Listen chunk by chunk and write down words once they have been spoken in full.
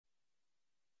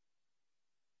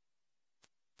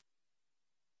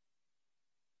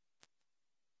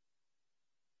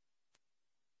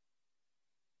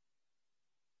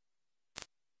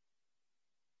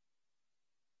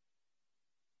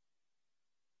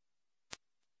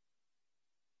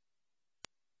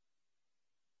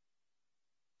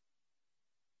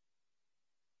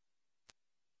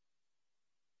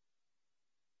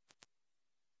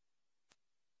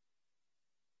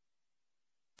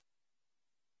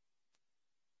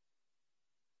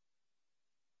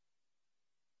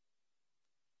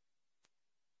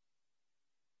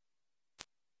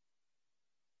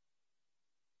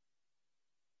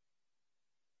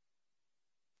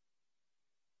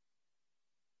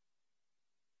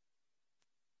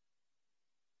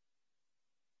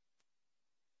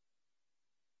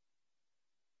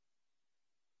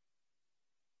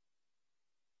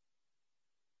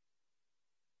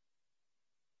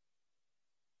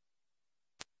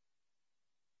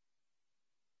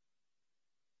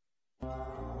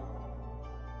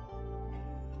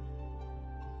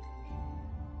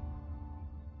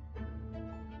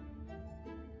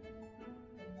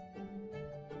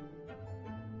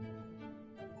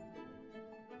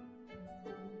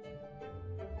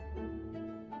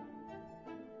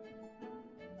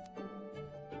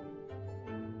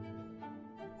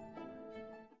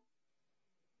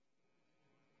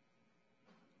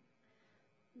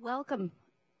Welcome.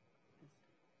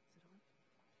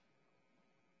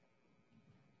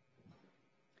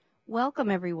 Welcome,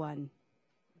 everyone.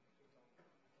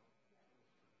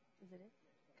 Is it?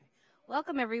 Okay.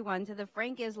 Welcome, everyone, to the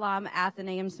Frank Islam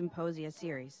Athenaeum Symposia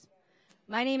series.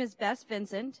 My name is Bess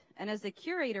Vincent, and as the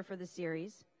curator for the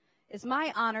series, it's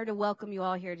my honor to welcome you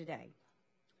all here today.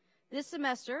 This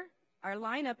semester, our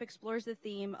lineup explores the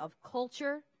theme of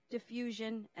culture,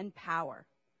 diffusion, and power.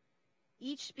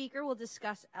 Each speaker will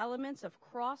discuss elements of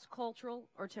cross-cultural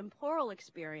or temporal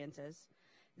experiences,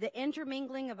 the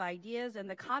intermingling of ideas, and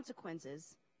the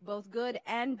consequences, both good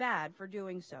and bad, for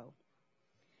doing so.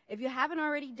 If you haven't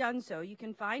already done so, you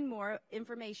can find more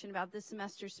information about this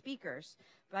semester's speakers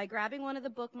by grabbing one of the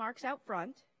bookmarks out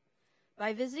front,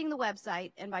 by visiting the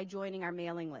website, and by joining our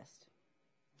mailing list.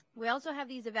 We also have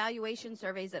these evaluation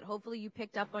surveys that hopefully you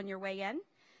picked up on your way in,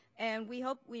 and we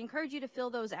encourage you to fill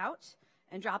those out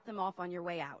and drop them off on your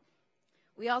way out.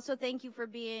 We also thank you for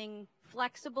being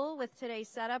flexible with today's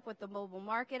setup with the mobile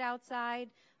market outside.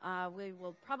 We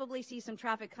will probably see some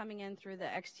traffic coming in through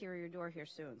the exterior door here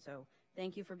soon, so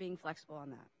thank you for being flexible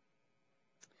on that.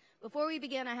 Before we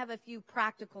begin, I have a few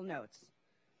practical notes.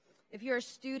 If you're a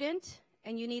student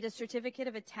and you need a certificate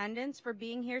of attendance for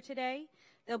being here today,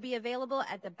 they'll be available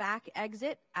at the back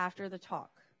exit after the talk.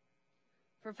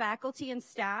 For faculty and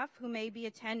staff who may be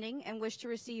attending and wish to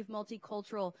receive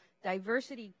multicultural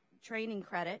diversity training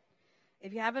credit,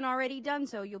 if you haven't already done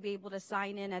so, you'll be able to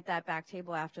sign in at that back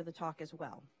table after the talk as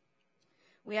well.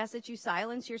 We ask that you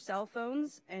silence your cell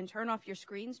phones and turn off your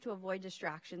screens to avoid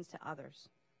distractions to others.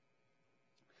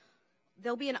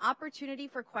 There'll be an opportunity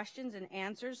for questions and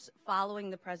answers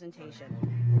following the presentation.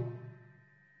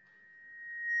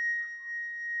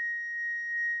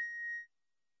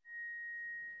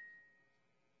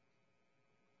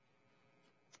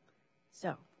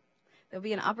 So, there'll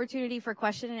be an opportunity for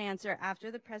question and answer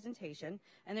after the presentation,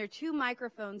 and there are 2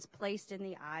 microphones placed in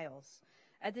the aisles.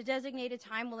 At the designated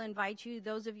time, we'll invite you,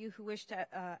 those of you who wish to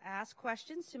ask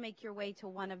questions, to make your way to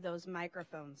one of those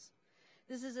microphones.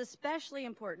 This is especially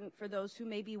important for those who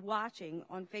may be watching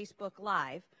on Facebook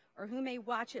Live or who may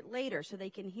watch it later so they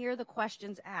can hear the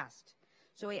questions asked.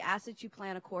 So we ask that you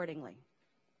plan accordingly.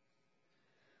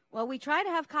 While we try to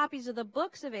have copies of the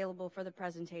books available for the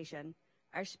presentation,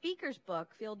 our speaker's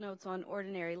book, Fieldnotes on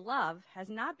Ordinary Love, has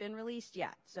not been released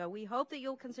yet. So we hope that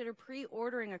you'll consider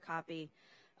pre-ordering a copy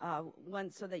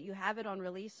so that you have it on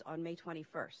release on May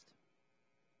 21st.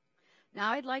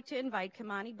 Now I'd like to invite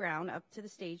Kamani Brown up to the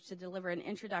stage to deliver an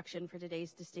introduction for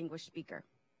today's distinguished speaker.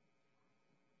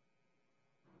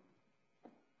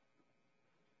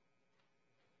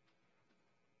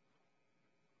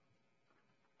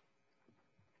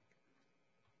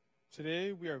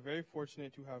 Today, we are very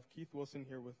fortunate to have Keith Wilson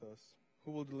here with us,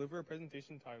 who will deliver a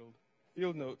presentation titled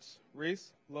Fieldnotes,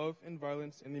 Race, Love, and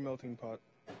Violence in the Melting Pot.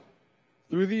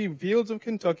 Through the fields of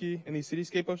Kentucky and the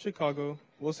cityscape of Chicago,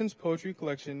 Wilson's poetry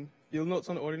collection, Fieldnotes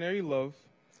on Ordinary Love,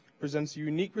 presents a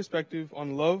unique perspective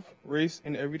on love, race,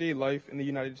 and everyday life in the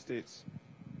United States.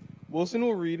 Wilson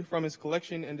will read from his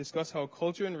collection and discuss how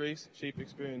culture and race shape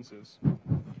experiences.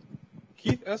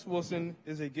 Keith S. Wilson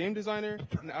is a game designer,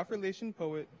 an Affrilachian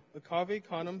poet, a Cave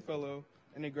Canem Fellow,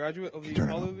 and a graduate of the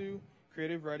Hallelujah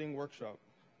Creative Writing Workshop.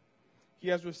 He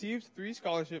has received 3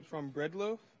 scholarships from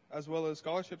Breadloaf, as well as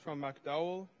scholarships from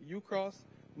MacDowell, UCross,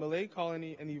 Malay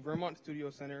Colony, and the Vermont Studio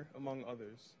Center, among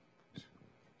others.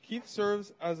 Keith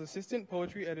serves as assistant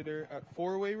poetry editor at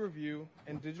Four-Way Review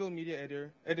and digital media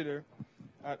editor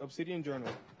at Obsidian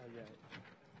Journal.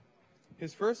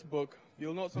 His first book,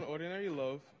 Fieldnotes on Ordinary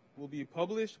Love, will be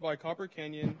published by Copper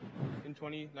Canyon in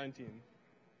 2019.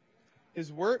 His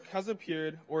work has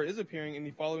appeared or is appearing in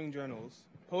the following journals: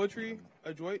 Poetry,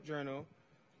 Adroit Journal,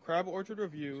 Crab Orchard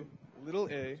Review, Little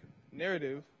A,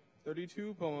 Narrative,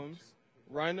 32 Poems,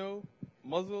 Rhino,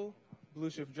 Muzzle, Blue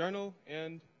Shift Journal,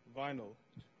 and Vinyl.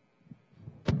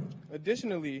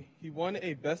 Additionally, he won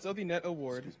a Best of the Net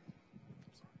award.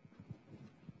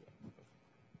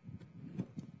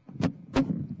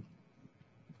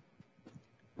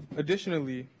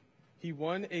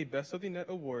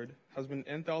 Has been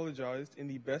anthologized in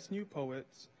the Best New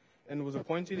Poets, and was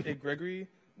appointed a Gregory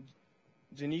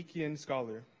Janikian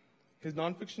Scholar. His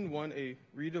nonfiction won a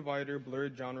Redivider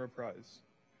Blurred Genre Prize.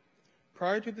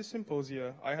 Prior to the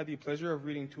symposia, I had the pleasure of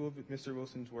reading 2 of Mr.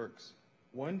 Wilson's works,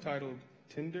 one titled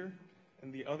Tinder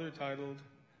and the other titled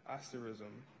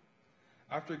Asterism.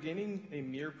 After gaining a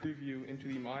mere preview into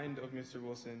the mind of Mr.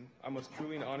 Wilson, I must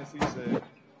truly and honestly say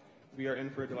we are in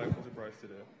for a delightful surprise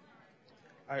today.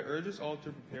 I urge us all to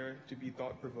prepare to be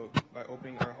thought-provoked by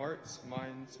opening our hearts,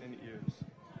 minds, and ears.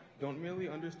 Don't merely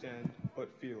understand,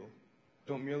 but feel.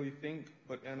 Don't merely think,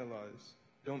 but analyze.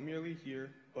 Don't merely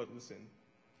hear, but listen.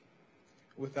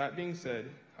 With that being said,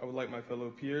 I would like my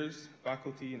fellow peers,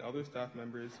 faculty, and other staff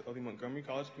members of the Montgomery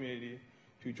College community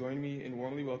to join me in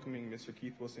warmly welcoming Mr.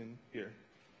 Keith Wilson here.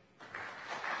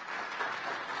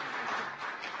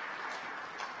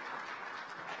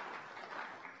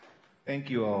 Thank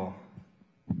you all.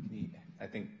 I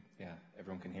think,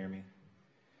 everyone can hear me.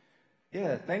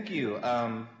 Yeah, thank you.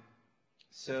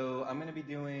 So I'm going to be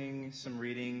doing some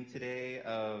reading today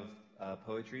of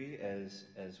poetry, as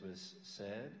was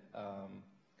said.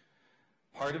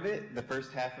 Part of it, the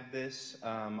first half of this,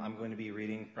 I'm going to be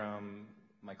reading from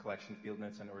my collection,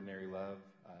 Fieldnotes on Ordinary Love.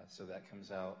 So that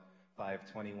comes out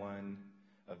 5/21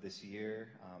 of this year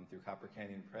through Copper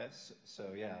Canyon Press. So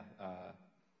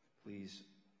please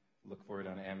look for it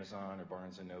on Amazon or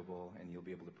Barnes & Noble, and you'll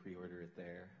be able to pre-order it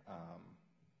there.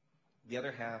 The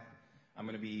other half, I'm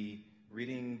going to be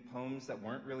reading poems that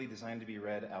weren't really designed to be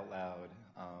read out loud.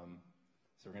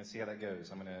 So we're going to see how that goes.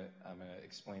 I'm going to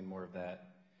explain more of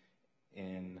that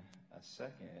in a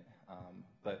second.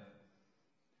 But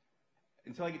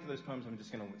until I get to those poems, I'm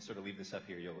just going to sort of leave this up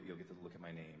here. You'll get to look at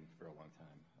my name for a long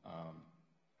time.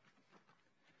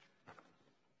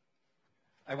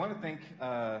 I want to thank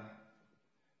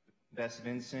Bess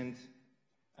Vincent.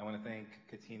 I want to thank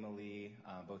Katima Lee.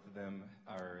 Both of them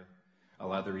are a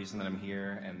lot of the reason that I'm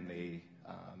here, and they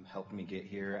helped me get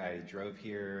here. I drove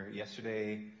here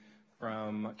yesterday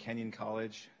from Kenyon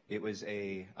College. It was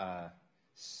a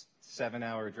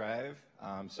 7-hour drive,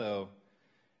 so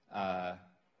I'm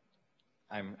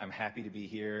happy to be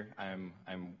here. I'm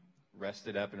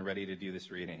rested up and ready to do this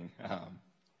reading. So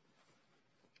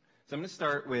I'm going to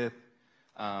start with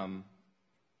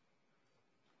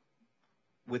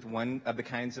one of the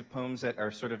kinds of poems that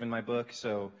are sort of in my book.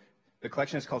 So the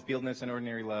collection is called Fieldnotes on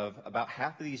Ordinary Love. About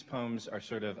half of these poems are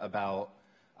sort of about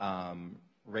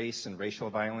race and racial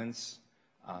violence,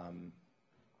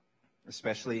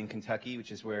 especially in Kentucky,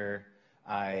 which is where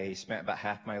I spent about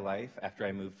half my life after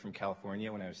I moved from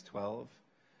California when I was 12.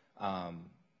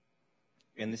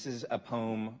 And this is a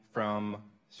poem from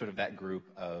sort of that group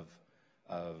of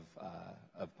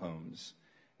poems.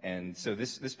 And so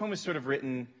this poem is sort of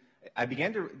written. I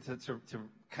began to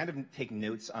kind of take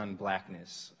notes on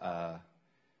blackness.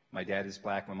 My dad is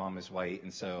black, my mom is white,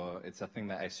 and so it's something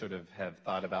that I sort of have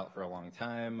thought about for a long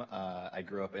time. I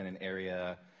grew up in an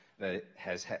area that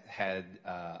has had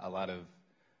a lot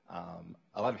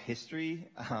of history,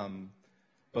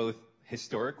 both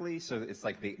historically, so it's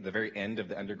like the very end of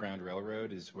the Underground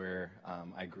Railroad is where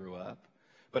I grew up,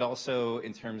 but also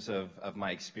in terms of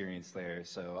my experience there.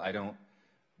 So I don't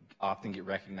often get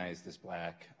recognized as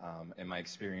black, and my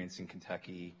experience in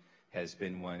Kentucky has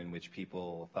been one in which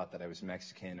people thought that I was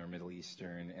Mexican or Middle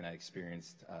Eastern, and I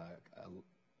experienced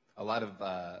a lot of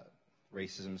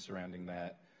racism surrounding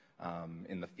that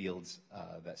in the fields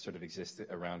that sort of exist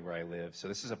around where I live. So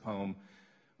this is a poem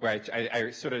where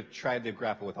I sort of tried to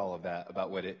grapple with all of that, about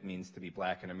what it means to be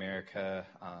black in America,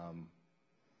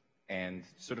 and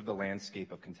sort of the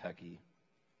landscape of Kentucky.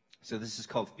 So this is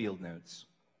called Fieldnotes.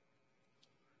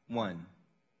 1.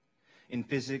 In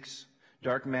physics,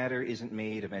 dark matter isn't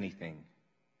made of anything.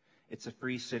 It's a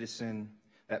free citizen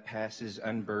that passes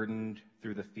unburdened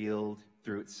through the field,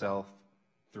 through itself,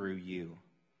 through you.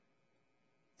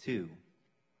 2.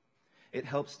 It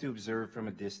helps to observe from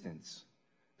a distance,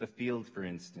 the field, for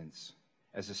instance,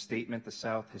 as a statement the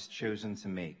South has chosen to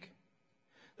make.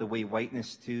 The way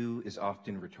whiteness, too, is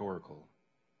often rhetorical.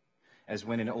 As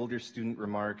when an older student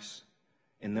remarks,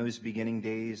 in those beginning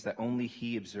days that only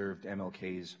he observed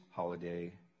MLK's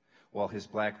holiday, while his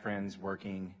black friends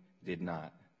working did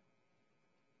not.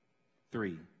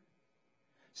 3.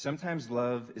 Sometimes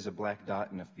love is a black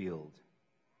dot in a field.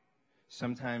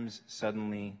 Sometimes,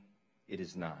 suddenly, it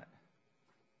is not.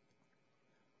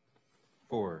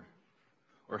 4.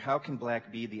 Or how can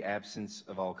black be the absence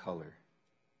of all color?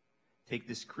 Take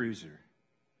this cruiser.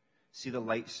 See the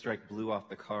light strike blue off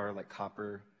the car like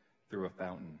copper through a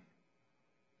fountain.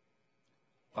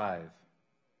 5.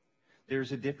 There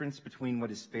is a difference between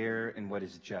what is fair and what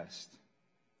is just.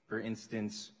 For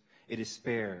instance, it is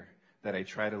fair that I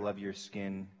try to love your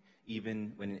skin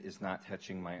even when it is not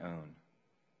touching my own.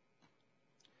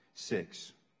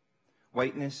 6.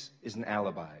 Whiteness is an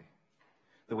alibi.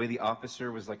 The way the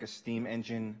officer was like a steam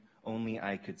engine only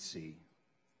I could see.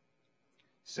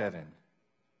 7.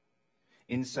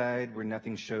 Inside, where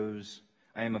nothing shows,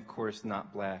 I am of course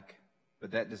not black,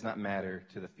 but that does not matter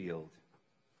to the field.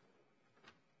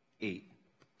 8.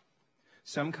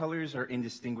 Some colors are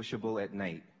indistinguishable at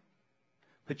night.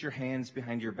 Put your hands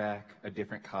behind your back, a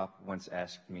different cop once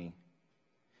asked me.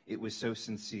 It was so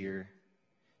sincere.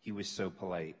 He was so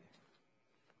polite.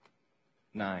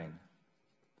 9.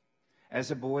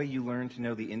 As a boy, you learn to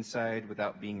know the inside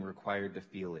without being required to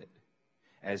feel it,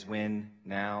 as when,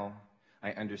 now,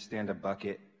 I understand a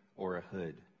bucket or a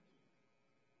hood.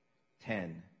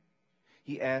 10.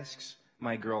 He asks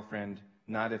my girlfriend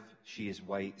not if she is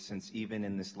white, since even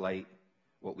in this light,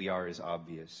 what we are is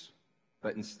obvious,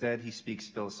 but instead he speaks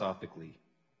philosophically.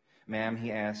 Ma'am,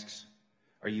 he asks,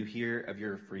 are you here of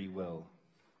your free will?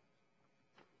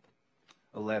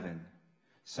 11.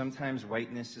 Sometimes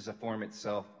whiteness is a form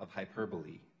itself of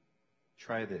hyperbole.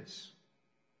 Try this.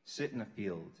 Sit in a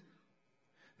field.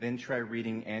 Then try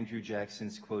reading Andrew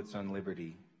Jackson's quotes on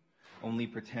liberty. Only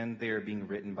pretend they are being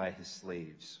written by his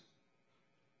slaves.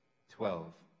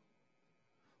 12.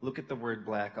 Look at the word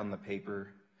black on the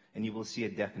paper, and you will see a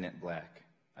definite black,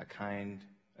 a kind,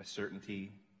 a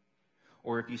certainty.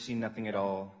 Or if you see nothing at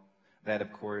all, that,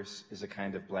 of course, is a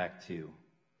kind of black too.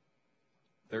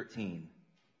 13.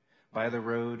 By the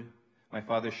road, my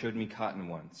father showed me cotton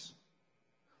once.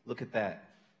 Look at that,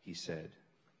 he said.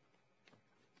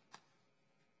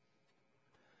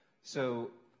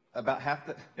 So about half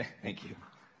the, thank you.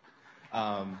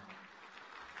 About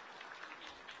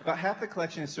half the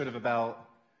collection is sort of about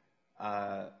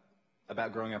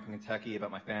growing up in Kentucky,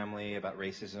 about my family, about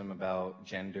racism, about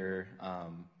gender.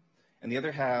 And the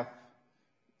other half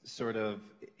sort of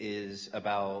is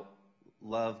about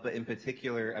love, but in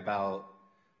particular about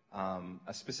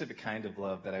a specific kind of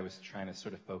love that I was trying to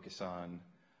sort of focus on,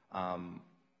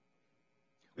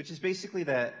 which is basically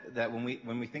that when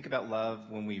we think about love,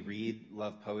 when we read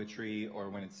love poetry, or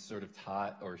when it's sort of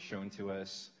taught or shown to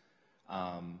us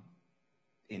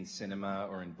in cinema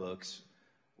or in books,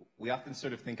 we often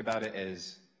sort of think about it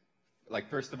as, like,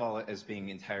 first of all, as being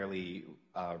entirely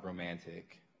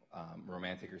romantic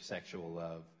or sexual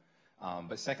love,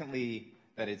 but secondly,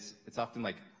 that it's often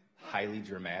like highly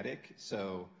dramatic.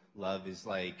 So love is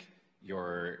like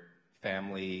your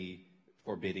family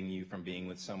forbidding you from being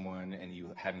with someone and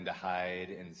you having to hide,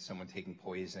 and someone taking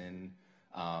poison.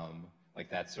 Like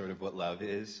that's sort of what love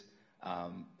is.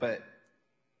 But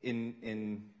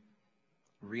in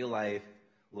real life,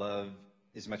 love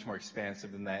is much more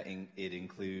expansive than that. It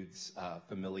includes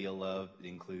familial love. It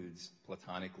includes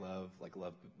platonic love, like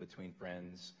love between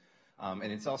friends. And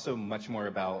it's also much more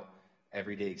about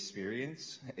everyday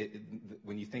experience.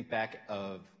 When you think back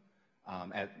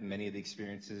at many of the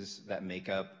experiences that make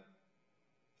up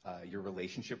your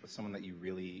relationship with someone that you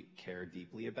really care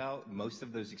deeply about, most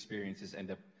of those experiences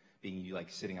end up being you like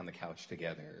sitting on the couch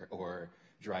together, or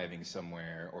driving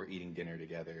somewhere, or eating dinner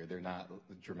together. They're not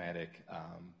dramatic.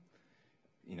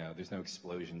 There's no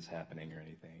explosions happening or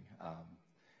anything.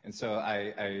 And so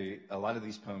a lot of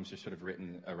these poems are sort of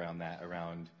written around that,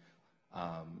 around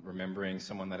remembering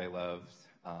someone that I loved,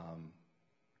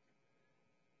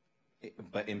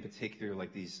 but in particular,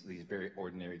 like these very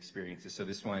ordinary experiences. So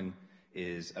this one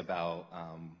is about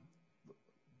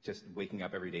just waking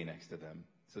up every day next to them.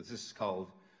 So this is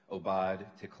called Obad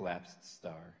to Collapsed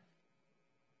Star.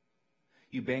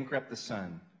 You bankrupt the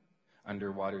sun,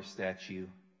 underwater statue,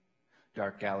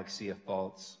 dark galaxy of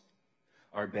faults,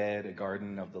 our bed a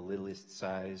garden of the littlest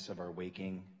size of our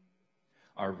waking,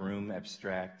 our room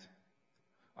abstract,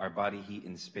 our body heat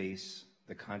in space,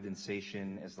 the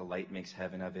condensation as the light makes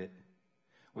heaven of it.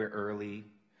 We're early,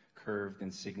 curved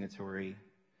and signatory,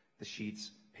 the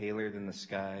sheets paler than the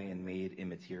sky and made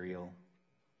immaterial.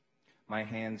 My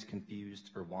hands confused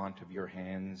for want of your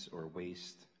hands or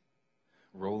waste,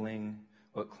 rolling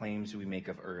what claims we make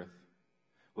of earth,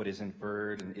 what is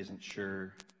inferred and isn't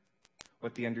sure,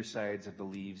 what the undersides of the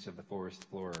leaves of the forest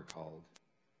floor are called.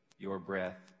 Your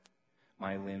breath,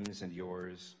 my limbs and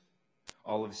yours,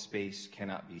 all of space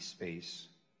cannot be space.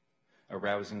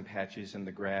 Arousing patches in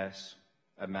the grass,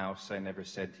 a mouse I never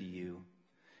said to you,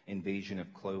 invasion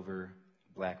of clover,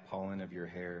 black pollen of your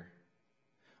hair.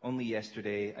 Only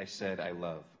yesterday I said I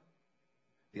love,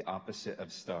 the opposite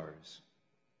of stars,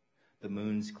 the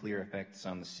moon's clear effects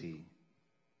on the sea.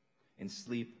 In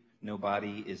sleep, no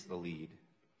body is the lead.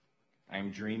 I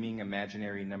am dreaming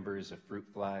imaginary numbers of fruit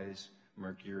flies,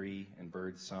 mercury, and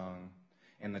bird song,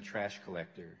 and the trash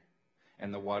collector,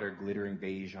 and the water glittering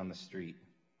beige on the street,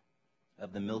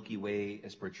 of the Milky Way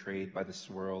as portrayed by the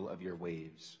swirl of your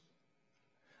waves.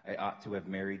 I ought to have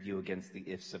married you against the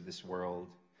ifs of this world,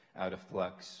 out of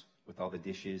flux, with all the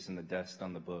dishes and the dust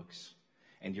on the books,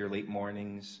 and your late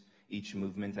mornings, each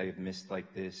movement I have missed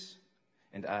like this,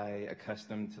 and I,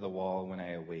 accustomed to the wall when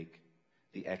I awake,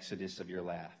 the exodus of your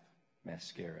laugh,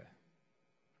 mascara.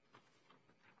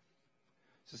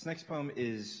 So this next poem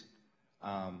is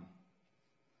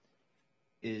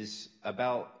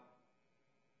about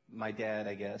my dad,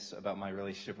 I guess, about my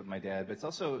relationship with my dad, but it's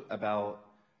also about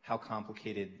how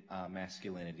complicated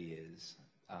masculinity is,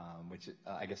 which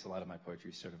I guess a lot of my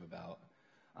poetry is sort of about.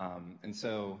 And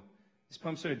so this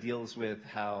poem sort of deals with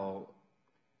how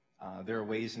there are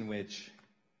ways in which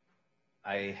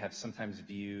I have sometimes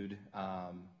viewed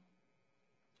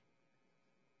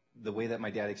the way that my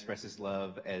dad expresses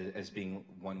love as being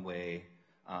one way,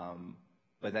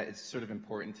 but that it's sort of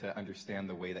important to understand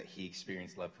the way that he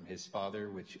experienced love from his father,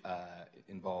 which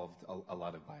involved a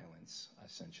lot of violence,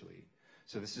 essentially.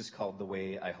 So this is called The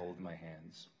Way I Hold My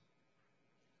Hands.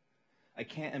 I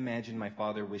can't imagine my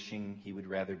father wishing he would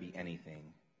rather be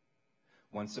anything.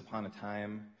 Once upon a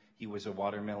time, he was a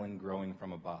watermelon growing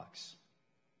from a box.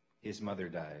 His mother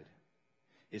died.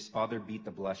 His father beat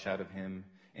the blush out of him,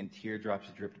 and teardrops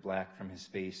dripped black from his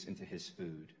face into his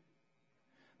food.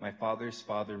 My father's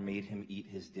father made him eat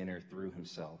his dinner through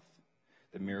himself,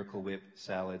 the Miracle Whip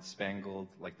salad spangled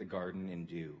like the garden in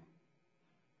dew.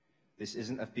 This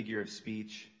isn't a figure of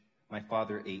speech. My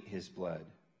father ate his blood.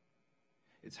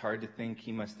 It's hard to think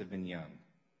he must have been young.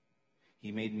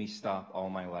 He made me stop all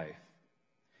my life.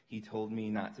 He told me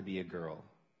not to be a girl.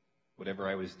 Whatever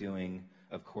I was doing,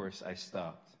 of course, I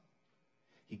stopped.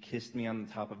 He kissed me on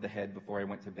the top of the head before I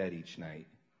went to bed each night.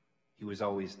 He was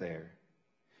always there.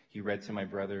 He read to my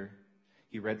brother.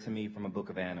 He read to me from a book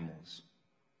of animals.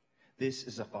 This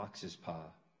is a fox's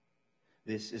paw.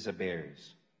 This is a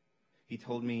bear's. He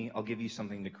told me, I'll give you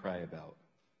something to cry about.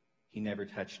 He never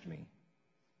touched me.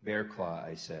 Bear claw,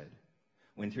 I said.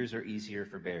 Winters are easier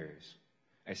for bears.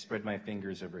 I spread my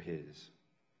fingers over his.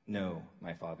 No,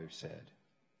 my father said.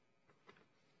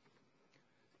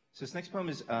 So this next poem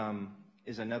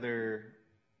is another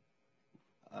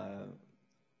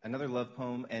love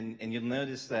poem, and you'll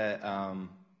notice that,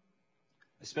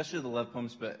 especially the love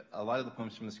poems, but a lot of the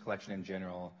poems from this collection in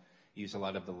general use a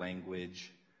lot of the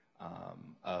language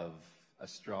of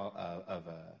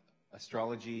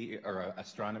astrology or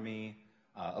astronomy,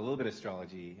 a little bit of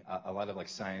astrology, a lot of like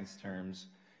science terms.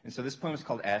 And so this poem is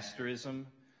called Asterism.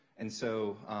 And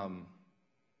so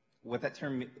what that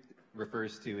term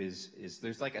refers to is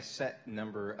there's like a set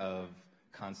number of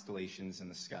constellations in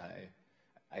the sky.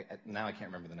 Now I can't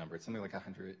remember the number. It's something like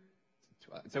 100.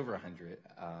 It's over 100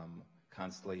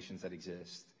 constellations that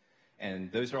exist,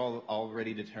 and those are all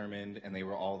already determined, and they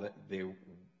are all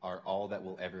that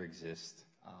will ever exist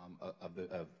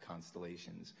of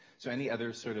constellations. So any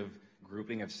other sort of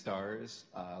grouping of stars,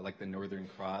 like the Northern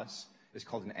Cross, is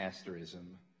called an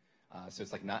asterism. So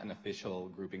it's like not an official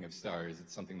grouping of stars.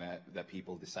 It's something that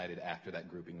people decided after that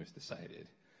grouping was decided.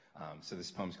 So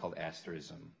this poem is called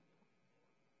Asterism.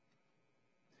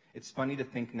 It's funny to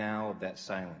think now of that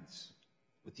silence,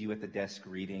 with you at the desk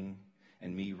reading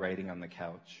and me writing on the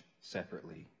couch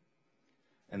separately.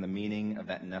 And the meaning of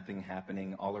that nothing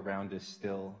happening all around us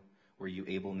still, were you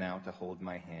able now to hold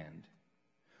my hand?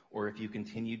 Or if you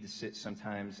continued to sit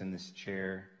sometimes in this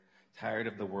chair, tired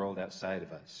of the world outside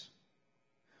of us.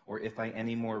 Or if I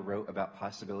any more wrote about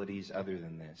possibilities other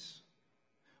than this,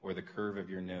 or the curve of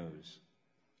your nose,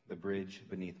 the bridge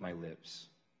beneath my lips.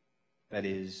 That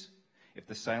is, if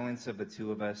the silence of the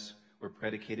two of us were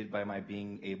predicated by my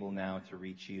being able now to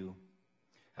reach you,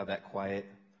 how that quiet,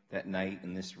 that night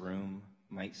in this room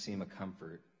might seem a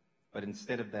comfort, but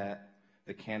instead of that,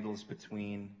 the candles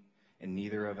between, and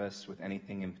neither of us with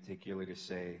anything in particular to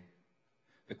say.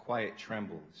 The quiet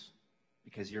trembles,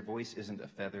 because your voice isn't a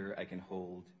feather I can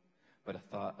hold, but a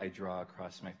thought I draw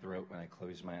across my throat when I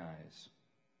close my eyes.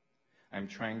 I'm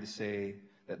trying to say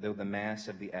that though the mass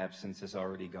of the absence is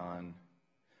already gone,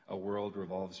 a world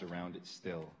revolves around it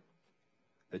still.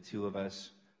 The two of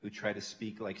us who try to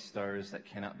speak like stars that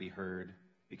cannot be heard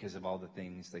because of all the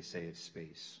things they say of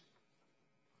space.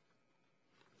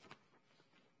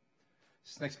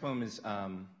 This next poem is,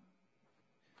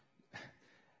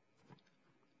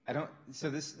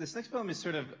 this next poem is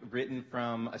sort of written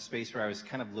from a space where I was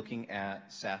kind of looking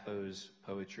at Sappho's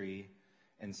poetry.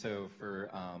 And so for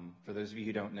those of you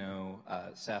who don't know,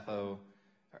 Sappho,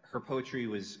 her poetry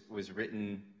was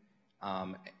written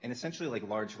and essentially like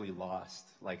largely lost.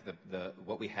 Like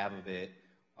what we have of it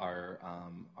are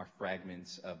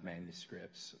fragments of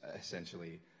manuscripts,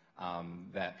 essentially,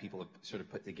 that people have sort of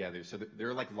put together. So there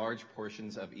are like large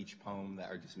portions of each poem that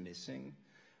are just missing.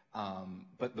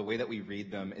 But the way that we read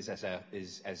them is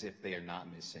as if they are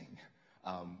not missing.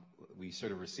 We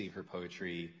sort of receive her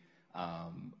poetry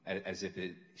as if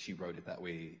she wrote it that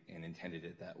way and intended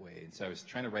it that way. And so I was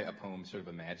trying to write a poem sort of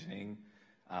imagining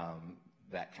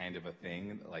that kind of a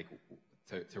thing, like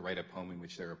to write a poem in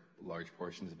which there are large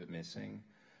portions of it missing,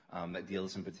 that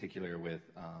deals in particular with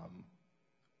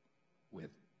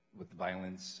with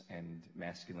violence and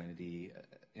masculinity,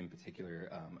 in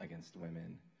particular against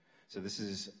women. So this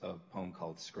is a poem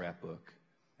called Scrapbook,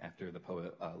 after the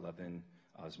poet Levin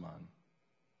Osman.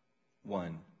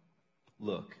 1.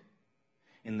 Look.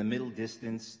 In the middle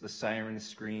distance, the siren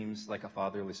screams like a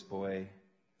fatherless boy,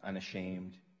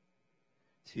 unashamed.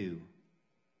 2.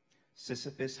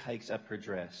 Sisyphus hikes up her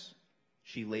dress.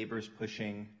 She labors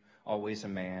pushing, always a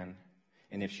man,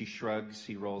 and if she shrugs,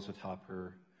 he rolls atop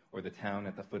her, or the town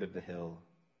at the foot of the hill.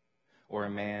 Or a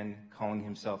man, calling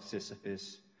himself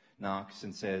Sisyphus, knocks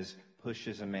and says, push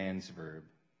is a man's verb,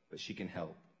 but she can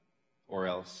help. Or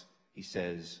else, he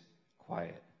says,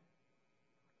 quiet.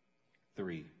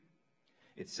 3.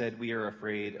 It's said we are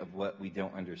afraid of what we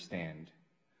don't understand.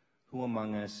 Who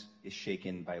among us is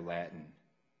shaken by Latin?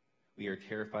 We are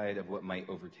terrified of what might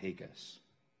overtake us.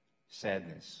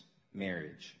 Sadness,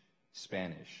 marriage,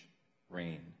 Spanish,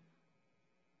 rain.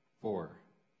 4.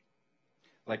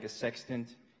 Like a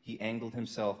sextant, he angled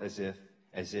himself as if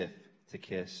to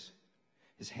kiss,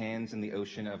 his hands in the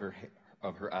ocean of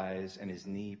her eyes and his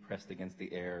knee pressed against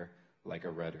the air like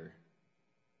a rudder.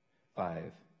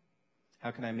 5.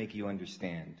 How can I make you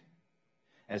understand?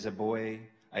 As a boy,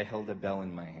 I held a bell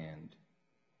in my hand,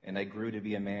 and I grew to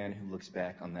be a man who looks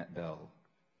back on that bell.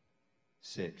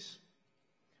 6.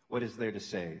 What is there to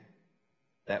say?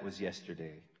 That was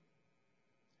yesterday.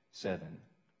 7.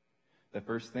 The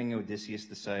first thing Odysseus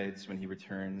decides when he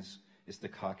returns is to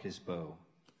cock his bow.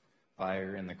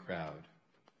 Fire in the crowd.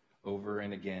 Over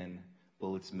and again,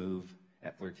 bullets move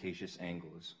at flirtatious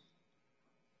angles.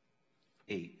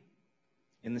 8.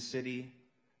 In the city,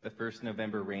 the first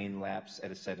November rain laps at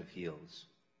a set of heels.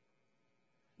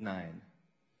 9.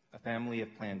 A family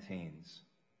of plantains.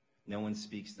 No one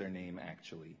speaks their name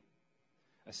actually.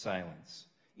 A silence,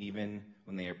 even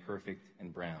when they are perfect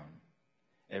and brown.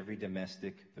 Every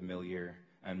domestic, familiar,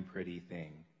 unpretty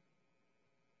thing.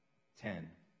 10.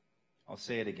 I'll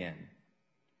say it again.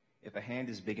 If a hand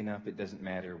is big enough, it doesn't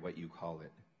matter what you call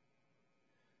it.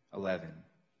 11.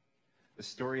 The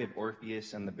story of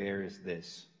Orpheus and the bear is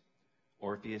this.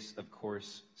 Orpheus, of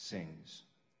course, sings.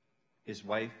 His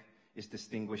wife is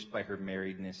distinguished by her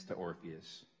marriedness to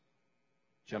Orpheus.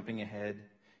 Jumping ahead,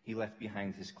 he left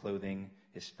behind his clothing,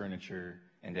 his furniture,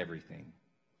 and everything.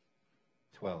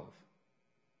 12.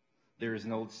 There is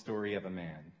an old story of a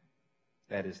man.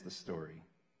 That is the story.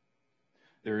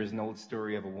 There is an old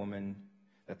story of a woman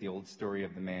that the old story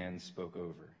of the man spoke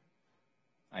over.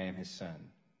 I am his son.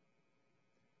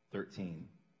 13.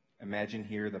 Imagine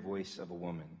here the voice of a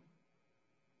woman.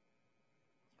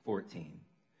 14.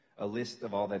 A list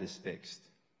of all that is fixed.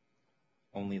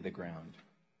 Only the ground.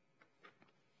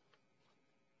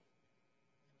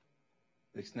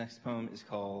 This next poem is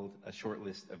called A Short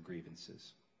List of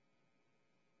Grievances.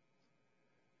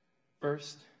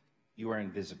 First, you are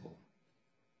invisible,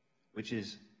 which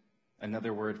is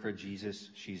another word for Jesus,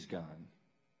 she's gone.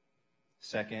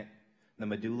 Second, the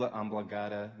medulla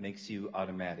oblongata makes you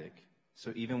automatic.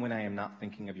 So even when I am not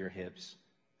thinking of your hips,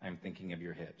 I'm thinking of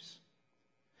your hips.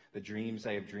 The dreams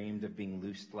I have dreamed of being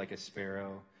loosed like a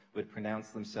sparrow would pronounce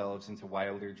themselves into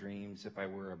wilder dreams if I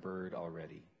were a bird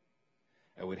already.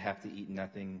 I would have to eat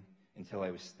nothing until I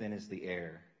was thin as the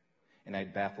air, and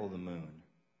I'd baffle the moon,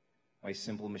 my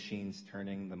simple machines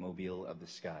turning the mobile of the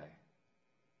sky.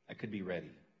 I could be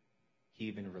ready,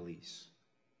 heave and release,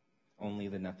 only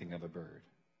the nothing of a bird.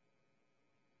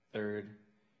 Third,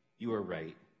 you are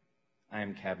right. I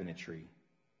am cabinetry.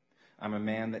 I'm a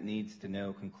man that needs to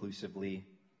know conclusively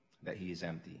that he is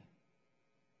empty.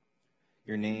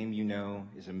 Your name, you know,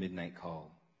 is a midnight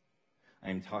call. I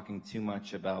am talking too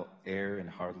much about air and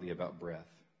hardly about breath.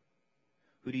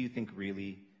 Who do you think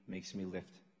really makes me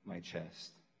lift my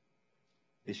chest?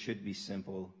 This should be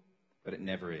simple, but it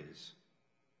never is.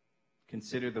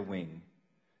 Consider the wing,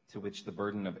 to which the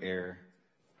burden of air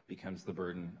becomes the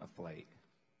burden of flight.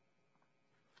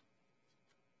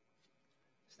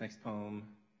 This next poem,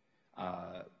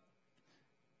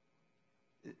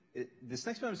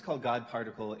 is called God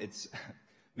Particle. It's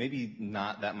maybe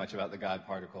not that much about the God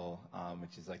particle,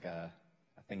 which is like a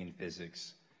thing in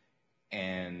physics.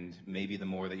 And maybe the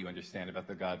more that you understand about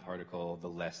the God particle, the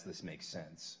less this makes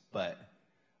sense. But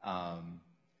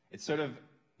it's sort of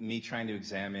me trying to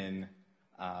examine,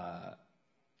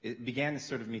 it began as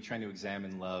sort of me trying to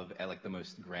examine love at like the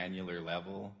most granular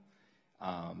level,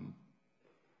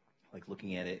 like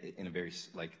looking at it in a very,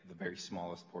 like the very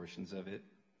smallest portions of it.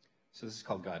 So this is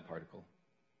called God Particle.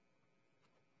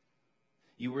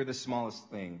 You were the smallest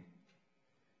thing.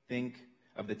 Think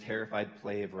of the terrified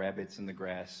play of rabbits in the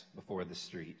grass before the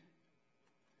street.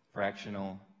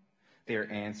 Fractional, they are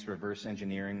ants reverse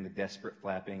engineering the desperate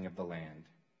flapping of the land.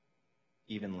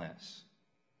 even less.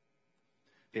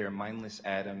 They are mindless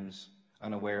atoms,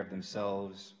 unaware of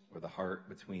themselves or the heart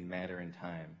between matter and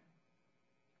time.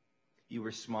 You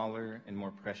were smaller and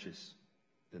more precious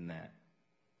than that.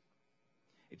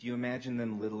 If you imagine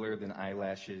them littler than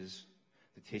eyelashes,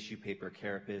 the tissue paper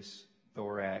carapace,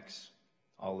 thorax,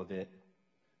 all of it,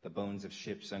 the bones of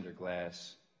ships under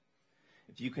glass,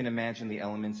 if you can imagine the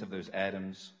elements of those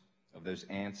atoms, of those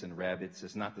ants and rabbits,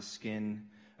 as not the skin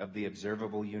of the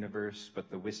observable universe, but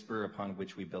the whisper upon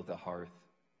which we built a hearth,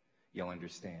 you'll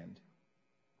understand.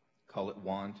 Call it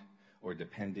want or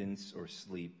dependence or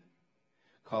sleep.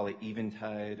 Call it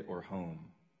eventide or home.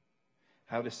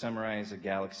 How to summarize a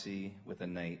galaxy with a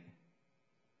night.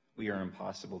 We are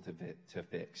impossible to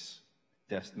fix.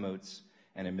 Dust motes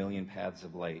and a million paths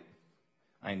of light.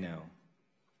 I know.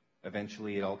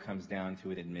 Eventually it all comes down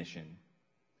to an admission.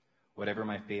 Whatever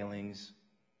my failings,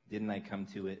 didn't I come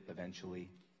to it eventually?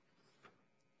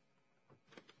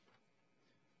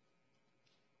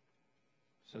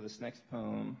 So this next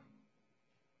poem,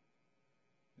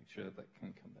 make sure that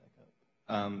can come back up.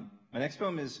 My next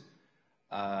poem is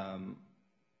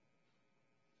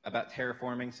about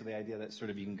terraforming, so the idea that sort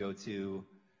of you can go to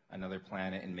another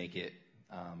planet and make it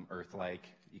Earth-like,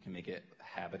 you can make it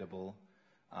habitable,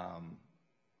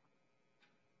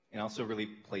 and also really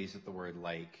plays with the word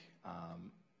like,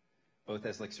 both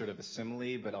as like sort of a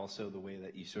simile, but also the way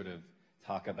that you sort of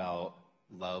talk about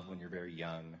love when you're very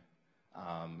young,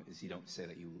 is you don't say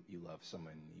that you love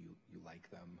someone, you like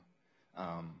them.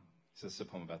 So this is a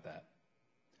poem about that.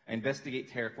 I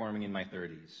investigate terraforming in my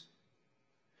 30s.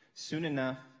 Soon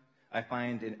enough, I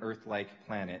find an Earth-like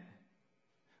planet,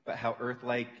 but how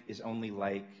Earth-like is only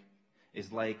like,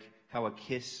 is like how a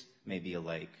kiss may be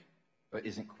alike, but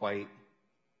isn't quite,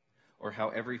 or how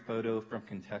every photo from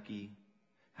Kentucky,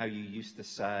 how you used to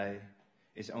sigh,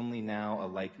 is only now a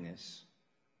likeness,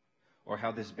 or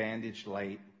how this bandaged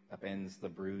light upends the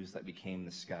bruise that became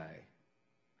the sky.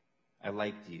 I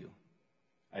liked you.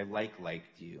 I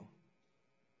liked you.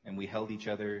 And we held each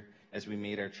other as we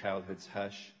made our childhoods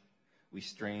hush. We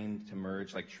strained to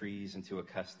merge like trees into a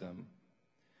custom.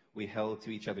 We held to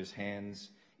each other's hands,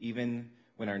 even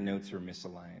when our notes were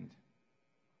misaligned.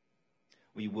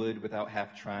 We would, without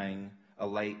half trying,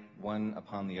 alight one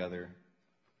upon the other.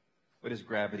 What is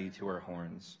gravity to our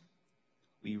horns?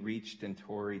 We reached and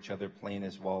tore each other plain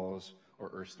as walls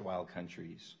or erstwhile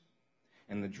countries.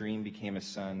 And the dream became a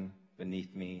sun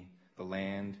beneath me, the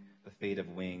land, the fate of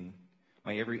wing,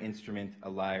 my every instrument a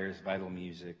lyre's vital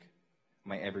music,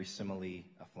 my every simile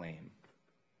a flame.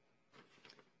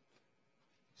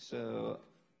 So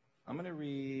I'm going to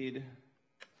read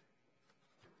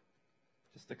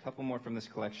just a couple more from this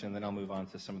collection, then I'll move on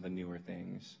to some of the newer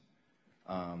things.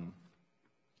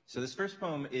 So this first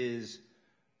poem is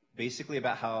basically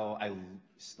about how I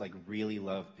like really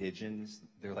love pigeons.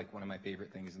 They're like one of my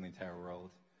favorite things in the entire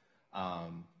world.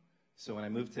 So when I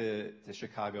moved to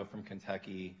Chicago from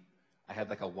Kentucky, I had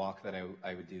like a walk that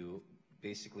I would do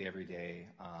basically every day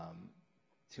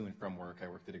to and from work. I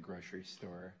worked at a grocery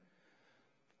store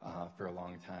for a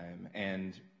long time,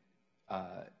 and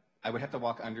I would have to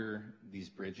walk under these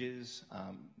bridges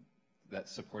that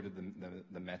supported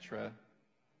the Metro,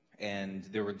 and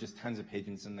there were just tons of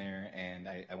pigeons in there, and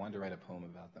I wanted to write a poem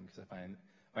about them because I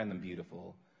find them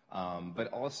beautiful.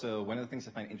 But also, one of the things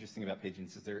I find interesting about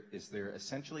pigeons is they're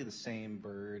essentially the same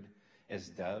bird as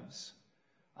doves.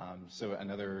 So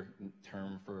another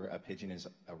term for a pigeon is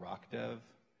a rock dove.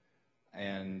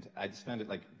 And I just found it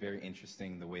like very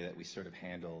interesting the way that we sort of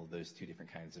handle those two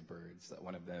different kinds of birds. That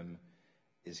one of them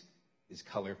is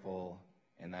colorful,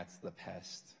 and that's the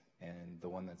pest, and the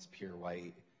one that's pure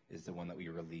white is the one that we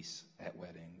release at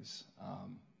weddings.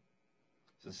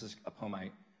 So this is a poem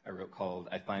I wrote called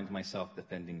 "I Find Myself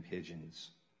Defending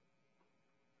Pigeons."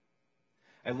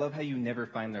 I love how you never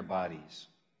find their bodies,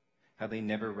 how they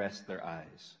never rest their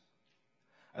eyes.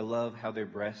 I love how their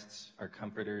breasts are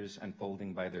comforters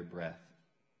unfolding by their breath.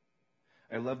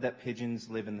 I love that pigeons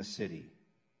live in the city,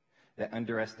 that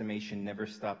underestimation never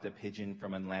stopped a pigeon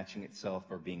from unlatching itself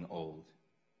or being old.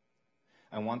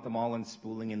 I want them all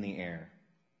unspooling in the air,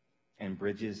 and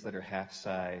bridges that are half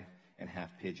sigh and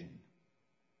half pigeon.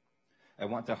 I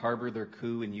want to harbor their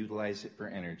coo and utilize it for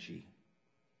energy.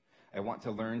 I want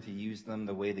to learn to use them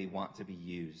the way they want to be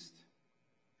used.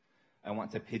 I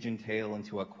want to pigeon-tail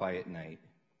into a quiet night,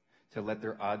 to let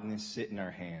their oddness sit in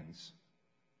our hands.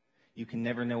 You can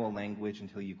never know a language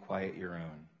until you quiet your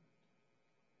own.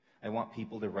 I want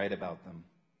people to write about them.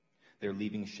 They're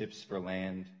leaving ships for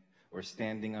land, or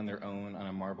standing on their own on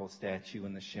a marble statue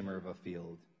in the shimmer of a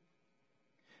field.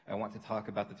 I want to talk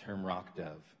about the term rock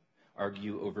dove,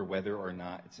 argue over whether or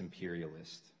not it's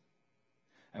imperialist.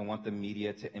 I want the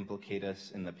media to implicate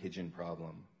us in the pigeon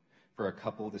problem, for a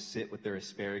couple to sit with their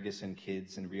asparagus and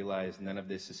kids and realize none of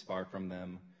this is far from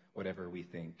them, whatever we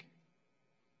think.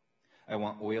 I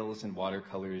want oils and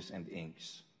watercolors and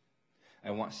inks.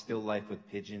 I want still life with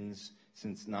pigeons,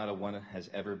 since not a one has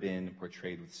ever been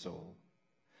portrayed with soul.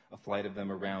 A flight of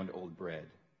them around old bread.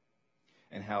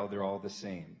 And how they're all the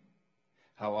same.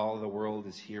 How all the world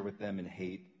is here with them in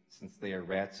hate, since they are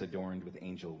rats adorned with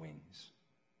angel wings.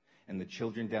 And the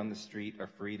children down the street are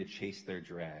free to chase their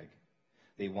drag.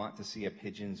 They want to see a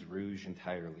pigeon's rouge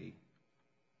entirely.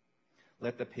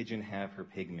 Let the pigeon have her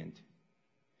pigment.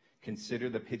 Consider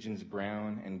the pigeon's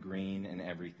brown and green and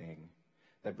everything,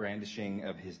 the brandishing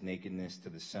of his nakedness to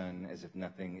the sun as if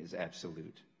nothing is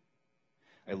absolute.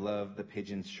 I love the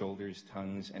pigeon's shoulders,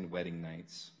 tongues, and wedding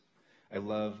nights. I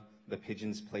love the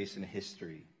pigeon's place in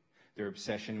history, their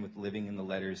obsession with living in the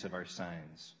letters of our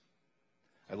signs.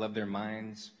 I love their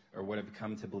minds, or what I've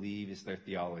come to believe is their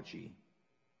theology.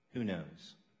 Who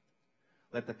knows?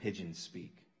 Let the pigeons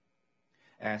speak.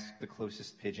 Ask the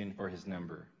closest pigeon for his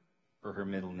number, for her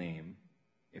middle name,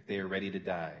 if they are ready to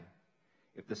die,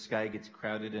 if the sky gets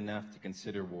crowded enough to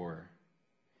consider war,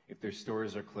 if their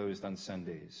stores are closed on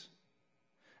Sundays.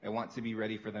 I want to be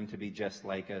ready for them to be just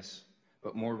like us,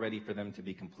 but more ready for them to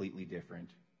be completely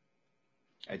different.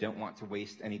 I don't want to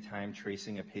waste any time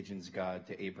tracing a pigeon's God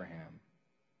to Abraham.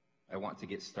 I want to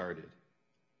get started.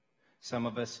 Some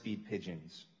of us feed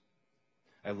pigeons.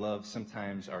 I love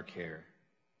sometimes our care.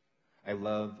 I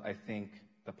love, I think,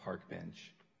 the park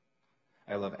bench.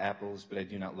 I love apples, but I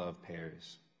do not love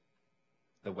pears.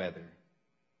 The weather.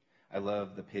 I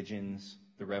love the pigeons,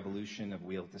 the revolution of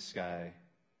wheel to sky.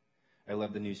 I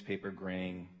love the newspaper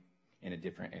graying in a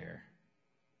different air.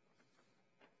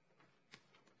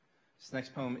 This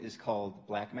next poem is called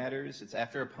Black Matters. It's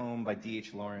after a poem by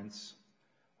D.H. Lawrence.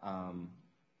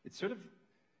 It's sort of,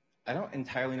 I don't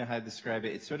entirely know how to describe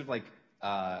it. It's sort of like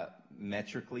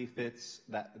metrically fits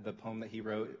that the poem that he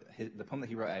wrote. The poem that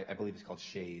he wrote, I believe, is called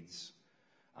Shades.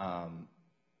 And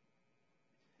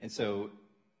so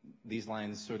these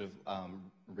lines sort of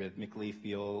rhythmically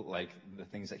feel like the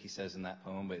things that he says in that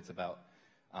poem, but it's about,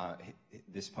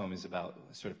 this poem is about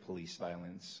sort of police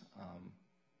violence.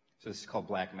 So this is called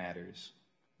Black Matters.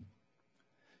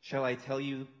 Shall I tell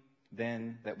you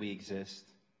then that we exist?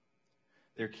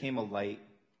 There came a light,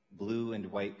 blue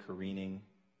and white careening,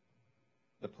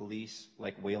 the police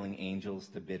like wailing angels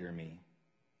to bitter me.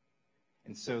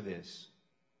 And so this,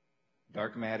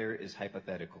 dark matter is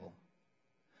hypothetical.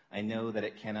 I know that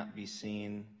it cannot be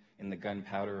seen in the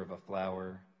gunpowder of a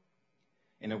flower,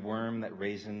 in a worm that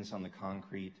raisins on the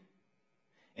concrete,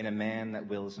 in a man that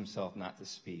wills himself not to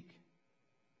speak.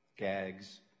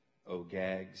 Gags, oh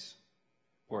gags,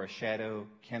 for a shadow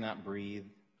cannot breathe.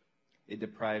 It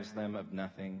deprives them of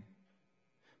nothing.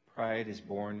 Pride is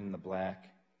born in the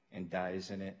black and dies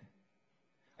in it.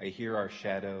 I hear our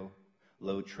shadow,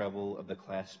 low treble of the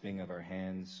clasping of our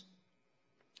hands.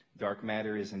 Dark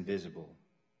matter is invisible.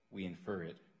 We infer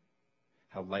it.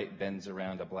 How light bends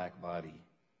around a black body.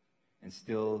 And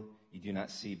still you do not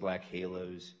see black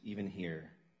halos, even here,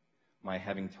 my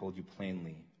having told you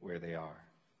plainly where they are.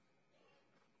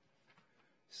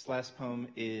 This last poem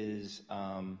is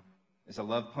a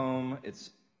love poem.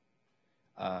 It's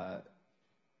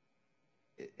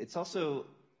also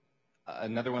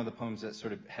another one of the poems that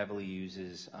sort of heavily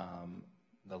uses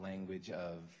the language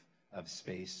of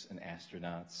space and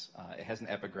astronauts. It has an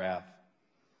epigraph.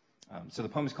 So the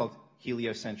poem is called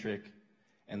Heliocentric,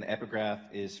 and the epigraph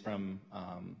is from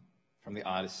the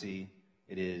Odyssey.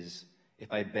 It is,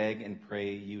 if I beg and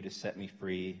pray you to set me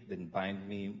free, then bind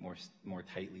me more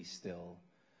tightly still.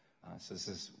 So this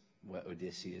is what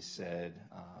Odysseus said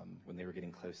when they were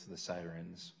getting close to the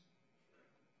sirens.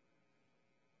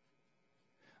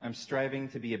 I'm striving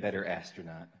to be a better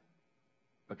astronaut,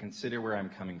 but consider where I'm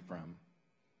coming from.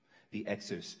 The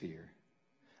exosphere,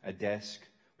 a desk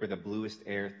where the bluest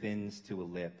air thins to a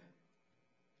lip.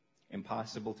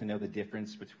 Impossible to know the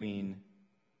difference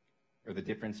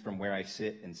from where I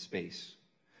sit in space.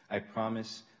 I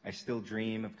promise I still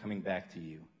dream of coming back to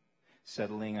you,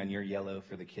 settling on your yellow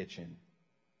for the kitchen.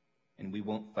 And we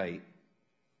won't fight,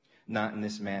 not in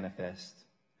this manifest,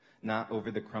 not over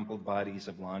the crumpled bodies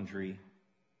of laundry.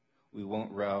 We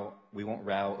won't row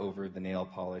over the nail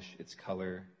polish, its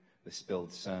color, the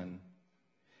spilled sun.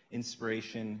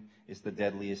 Inspiration is the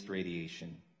deadliest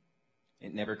radiation.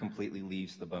 It never completely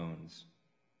leaves the bones.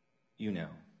 You know.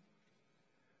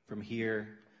 From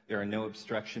here, there are no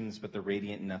obstructions but the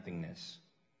radiant nothingness.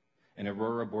 An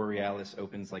aurora borealis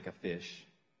opens like a fish.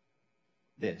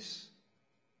 This,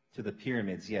 to the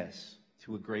pyramids, yes,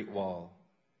 to a great wall.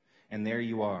 And there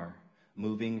you are,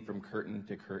 moving from curtain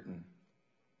to curtain.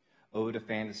 Oh, to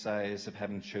fantasize of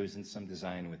having chosen some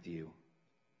design with you.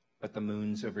 But the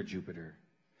moons over Jupiter,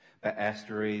 but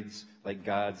asteroids like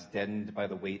gods deadened by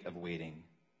the weight of waiting.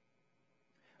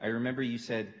 I remember you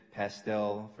said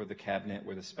pastel for the cabinet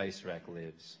where the spice rack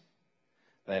lives,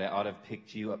 that I ought to have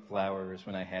picked you up flowers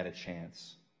when I had a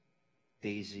chance.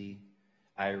 Daisy,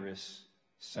 iris,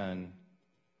 sun,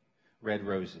 red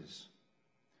roses,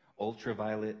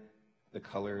 ultraviolet, the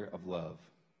color of love.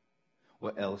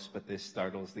 What else but this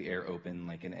startles the air open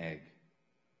like an egg?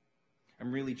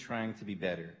 I'm really trying to be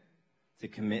better, to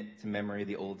commit to memory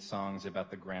the old songs about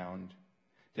the ground,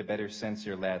 to better sense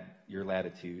your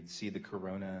latitude, see the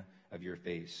corona of your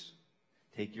face,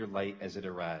 take your light as it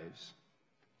arrives.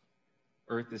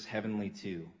 Earth is heavenly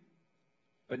too,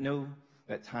 but know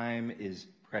that time is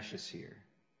precious here,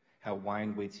 how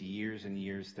wine waits years and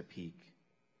years to peak.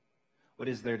 What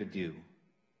is there to do?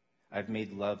 I've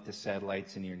made love to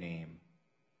satellites in your name.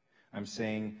 I'm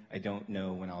saying I don't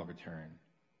know when I'll return.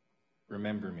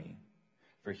 Remember me,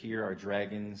 for here are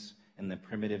dragons and the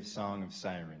primitive song of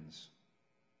sirens,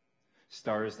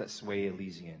 stars that sway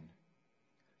Elysian,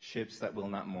 ships that will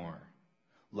not moor,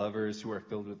 lovers who are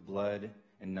filled with blood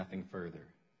and nothing further.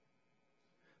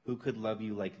 Who could love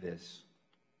you like this?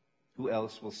 Who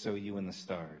else will sow you in the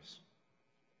stars?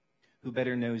 Who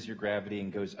better knows your gravity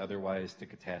and goes otherwise to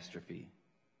catastrophe?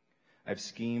 I've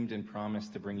schemed and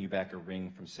promised to bring you back a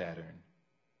ring from Saturn.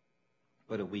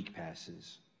 But a week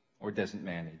passes, or doesn't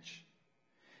manage.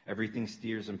 Everything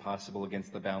steers impossible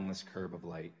against the boundless curb of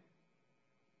light.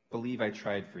 Believe I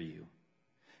tried for you.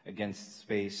 Against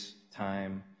space,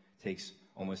 time takes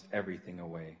almost everything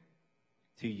away.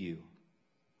 To you,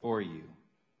 for you,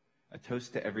 a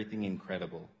toast to everything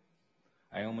incredible.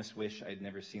 I almost wish I'd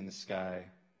never seen the sky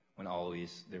when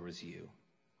always there was you.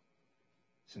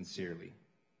 Sincerely.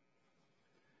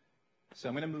 So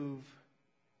I'm going to move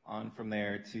on from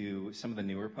there to some of the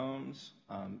newer poems.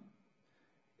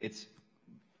 It's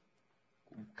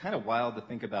kind of wild to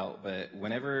think about, but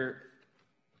whenever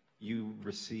you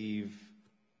receive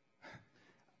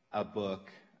a book,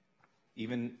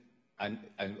 even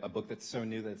a book that's so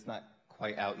new that it's not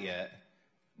quite out yet,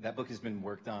 that book has been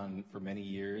worked on for many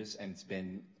years, and it's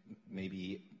been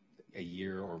maybe a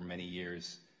year or many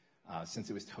years since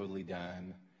it was totally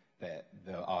done, that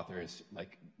the author has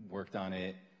worked on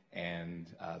it, and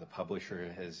the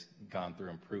publisher has gone through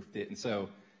and proofed it. And so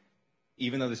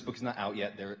even though this book's not out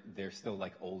yet, they're still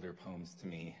like older poems to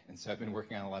me. And so I've been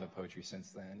working on a lot of poetry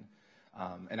since then.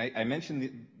 And I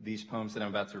mentioned these poems that I'm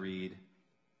about to read,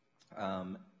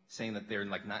 saying that they're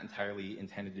not entirely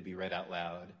intended to be read out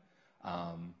loud.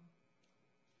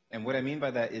 And what I mean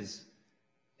by that is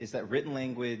that written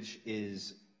language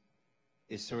is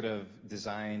sort of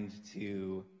designed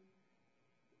to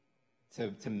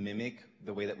mimic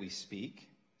the way that we speak.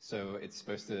 So it's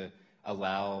supposed to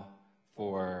allow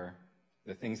for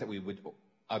the things that we would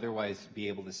otherwise be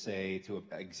able to say to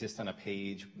exist on a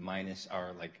page, minus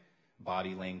our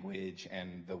body language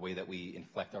and the way that we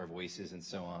inflect our voices and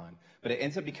so on. But it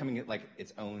ends up becoming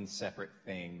its own separate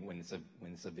thing when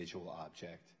it's a visual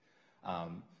object.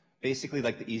 Basically,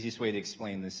 the easiest way to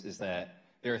explain this is that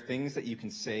there are things that you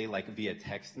can say via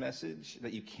text message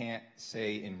that you can't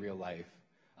say in real life.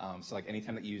 So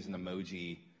anytime that you use an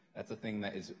emoji, that's a thing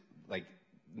that is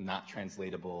not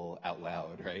translatable out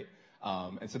loud, right?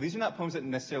 And so these are not poems that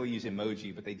necessarily use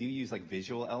emoji, but they do use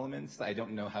visual elements that I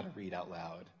don't know how to read out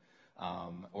loud,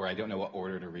 or I don't know what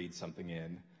order to read something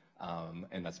in,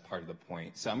 and that's part of the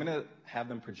point. So I'm going to have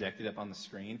them projected up on the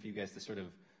screen for you guys to sort of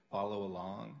follow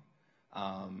along,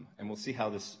 and we'll see how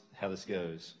this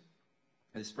goes.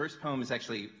 This first poem is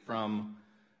actually from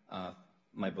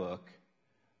my book,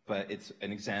 but it's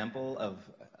an example of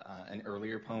an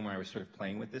earlier poem where I was sort of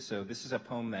playing with this. So this is a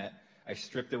poem that I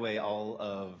stripped away all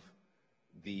of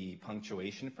the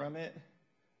punctuation from it,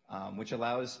 which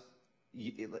allows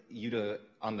you to,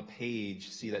 on the page,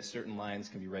 see that certain lines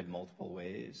can be read multiple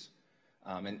ways.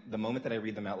 And the moment that I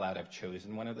read them out loud, I've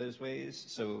chosen one of those ways.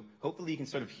 So hopefully you can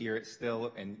sort of hear it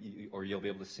still, or you'll be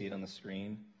able to see it on the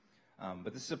screen.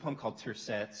 But this is a poem called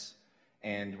Tercets,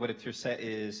 and what a tercet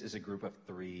is a group of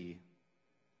three.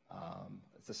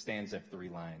 It's a stanza of 3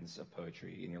 lines of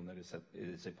poetry, and you'll notice that it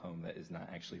is a poem that is not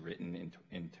actually written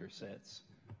in tercets.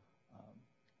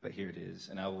 But here it is,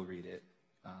 and I will read it.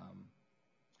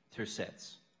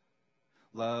 Tercets.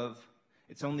 Love,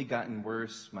 it's only gotten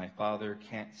worse. My father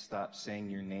can't stop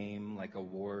saying your name, like a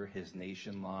war his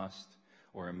nation lost,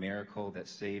 or a miracle that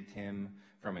saved him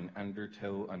from an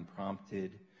undertow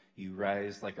unprompted. You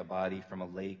rise like a body from a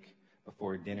lake.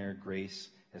 Before dinner, grace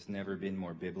has never been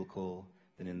more biblical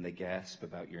than in the gasp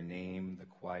about your name, the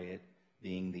quiet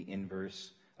being the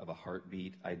inverse of a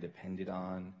heartbeat I depended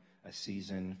on, a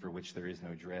season for which there is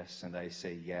no dress, and I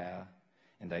say, yeah,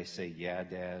 and I say, yeah,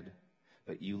 Dad,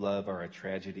 but you, love, are a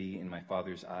tragedy in my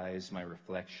father's eyes, my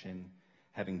reflection.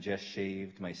 Having just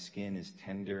shaved, my skin is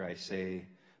tender, I say,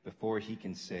 before he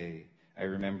can say, I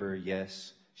remember,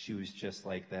 yes, she was just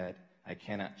like that. I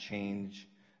cannot change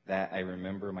that. I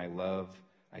remember my love.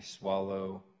 I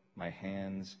swallow my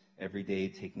hands every day,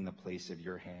 taking the place of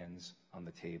your hands on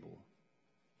the table.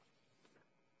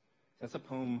 That's a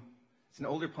poem. It's an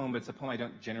older poem, but it's a poem I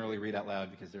don't generally read out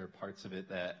loud because there are parts of it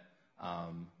that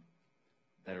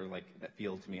that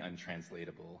feel to me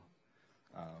untranslatable.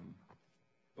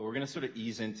 But we're going to sort of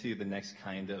ease into the next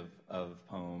kind of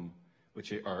poem,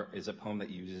 which is a poem that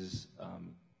uses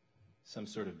some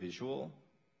sort of visual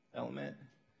element.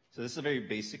 So this is a very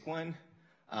basic one,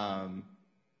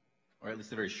 or at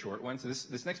least a very short one. So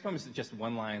this next poem is just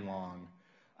one line long,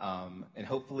 and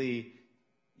hopefully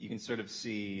you can sort of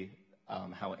see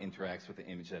how it interacts with the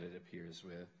image that it appears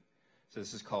with. So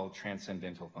this is called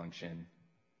Transcendental Function.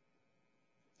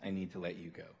 I need to let you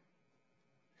go.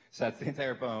 So that's the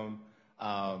entire poem.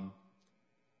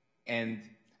 And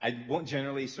I won't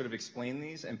generally sort of explain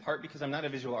these, in part because I'm not a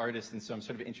visual artist, and so I'm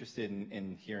sort of interested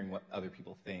in hearing what other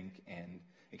people think and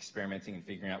experimenting and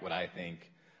figuring out what I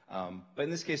think. But in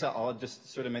this case, I'll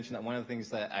just sort of mention that one of the things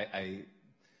that I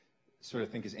sort of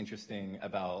think is interesting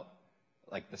about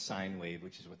like the sine wave,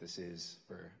 which is what this is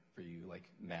for you like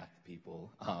math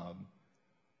people,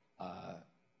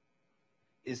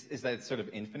 is that it's sort of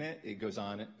infinite. It goes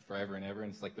on forever and ever,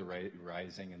 and it's like the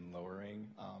rising and lowering,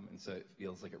 and so it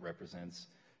feels like it represents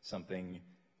something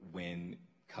when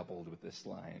coupled with this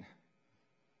line.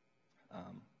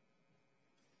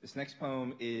 This next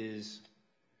poem is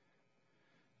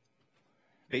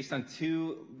based on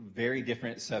two very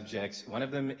different subjects. One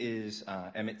of them is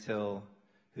Emmett Till,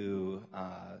 who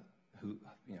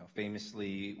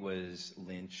famously was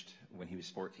lynched when he was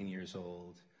 14 years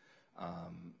old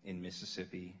in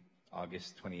Mississippi,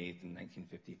 August 28th in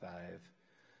 1955.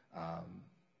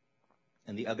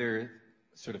 And the other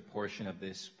sort of portion of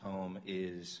this poem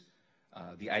is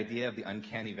the idea of the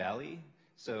uncanny valley.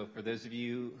 So for those of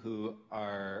you who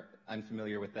are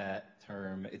unfamiliar with that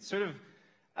term, it's sort of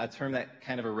a term that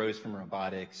kind of arose from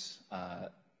robotics,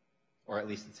 or at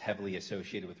least it's heavily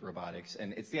associated with robotics.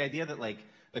 And it's the idea that like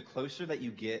the closer that you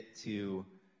get to,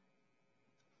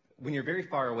 when you're very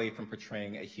far away from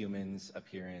portraying a human's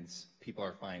appearance, people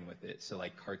are fine with it. So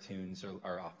like cartoons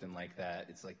are often like that.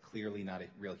 It's like clearly not a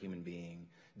real human being.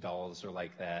 Dolls are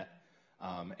like that.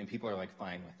 And people are like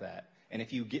fine with that. And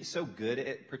if you get so good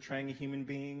at portraying a human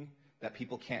being that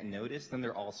people can't notice, then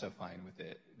they're also fine with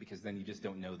it, because then you just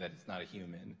don't know that it's not a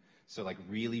human. So like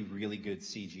really, really good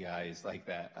CGI is like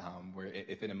that, where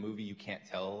if in a movie you can't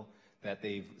tell that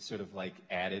they've sort of like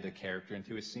added a character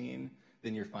into a scene,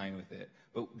 then you're fine with it.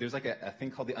 But there's like a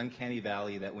thing called the uncanny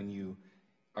valley, that when you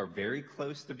are very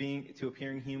close to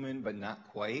appearing human, but not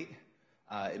quite,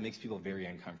 it makes people very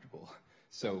uncomfortable.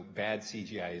 So bad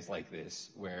CGI is like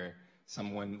this, where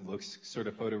someone looks sort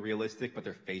of photorealistic, but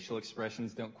their facial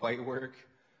expressions don't quite work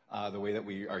the way that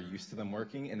we are used to them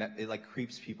working, and that it like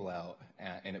creeps people out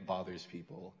and it bothers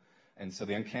people. And so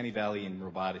the uncanny valley in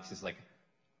robotics is like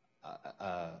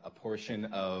a portion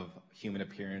of human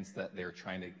appearance that they're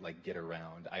trying to like get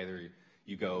around. Either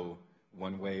you go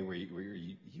one way where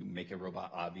you make a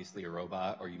robot obviously a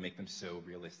robot, or you make them so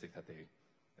realistic that they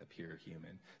appear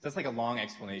human. So that's like a long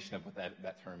explanation of what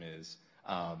that term is.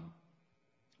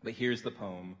 But here's the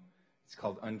poem. It's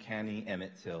called Uncanny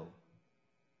Emmett Till.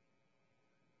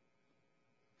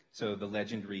 So the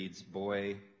legend reads,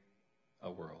 Boy,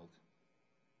 a world.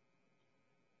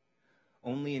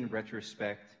 Only in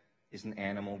retrospect is an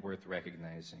animal worth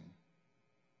recognizing.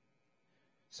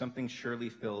 Something surely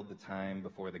filled the time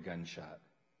before the gunshot.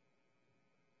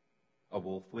 A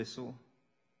wolf whistle?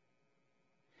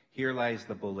 Here lies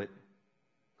the bullet.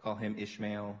 Call him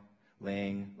Ishmael,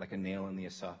 laying like a nail in the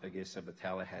esophagus of the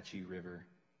Tallahatchie River.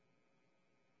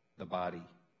 The body.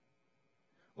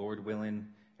 Lord willin',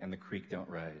 and the creek don't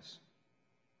rise.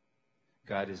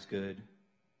 God is good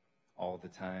all the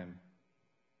time.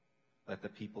 Let the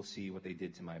people see what they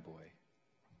did to my boy.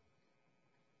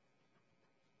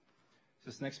 So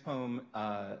this next poem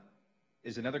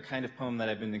is another kind of poem that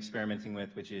I've been experimenting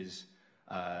with, which is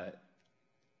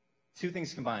two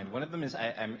things combined. One of them is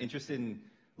I'm interested in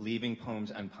leaving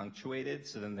poems unpunctuated,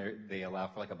 so then they allow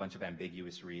for like a bunch of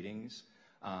ambiguous readings.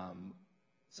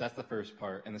 So that's the first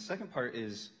part. And the second part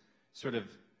is sort of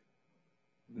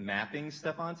mapping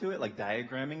stuff onto it, like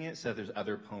diagramming it, so that there's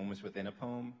other poems within a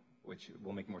poem, which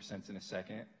will make more sense in a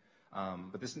second.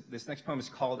 But this next poem is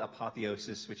called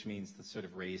Apotheosis, which means the sort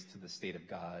of raised to the state of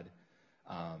God.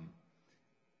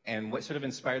 And what sort of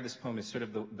inspired this poem is sort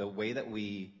of the way that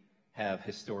we have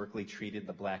historically treated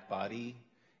the black body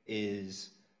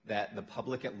is that the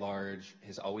public at large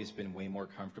has always been way more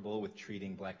comfortable with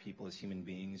treating black people as human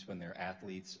beings when they're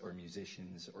athletes or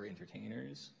musicians or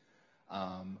entertainers,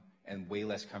 and way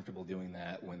less comfortable doing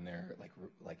that when they're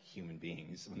like human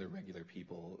beings, when they're regular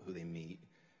people who they meet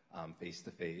face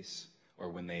to face, or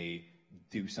when they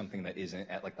do something that isn't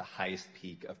at like the highest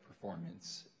peak of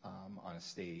performance on a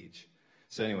stage.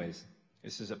 So anyways,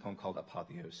 this is a poem called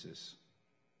Apotheosis.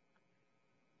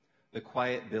 The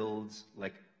quiet builds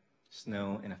like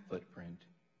snow in a footprint.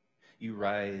 You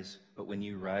rise, but when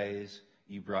you rise,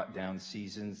 you brought down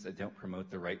seasons that don't promote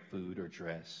the right food or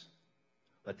dress.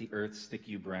 Let the earth stick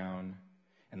you brown,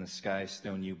 and the sky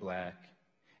stone you black,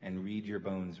 and read your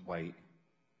bones white.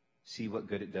 See what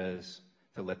good it does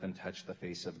to let them touch the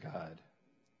face of God.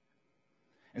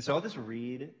 And so I'll just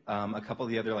read a couple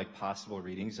of the other like possible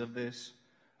readings of this,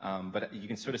 but you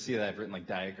can sort of see that I've written like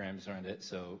diagrams around it,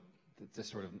 so to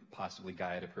sort of possibly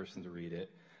guide a person to read it.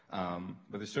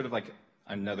 But there's sort of like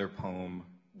another poem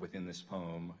within this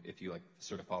poem, if you like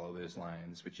sort of follow those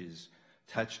lines, which is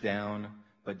touch down,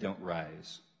 but don't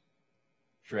rise.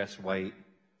 Dress white,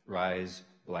 rise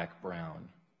black brown.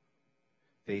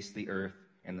 Face the earth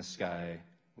and the sky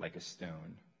like a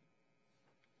stone.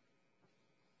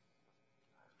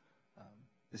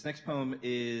 This next poem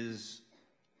is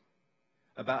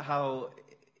about how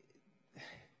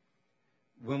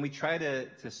when we try to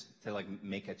like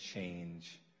make a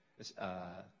change,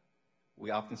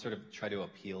 we often sort of try to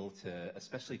appeal to,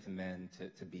 especially to men,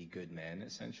 to be good men,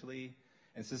 essentially.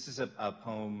 And so this is a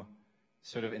poem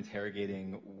sort of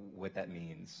interrogating what that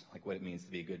means, like what it means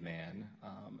to be a good man,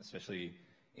 especially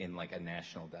in like a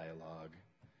national dialogue.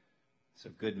 So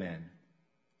good men.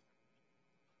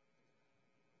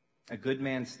 A good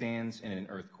man stands in an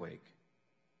earthquake.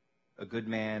 A good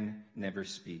man never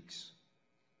speaks.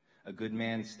 A good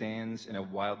man stands in a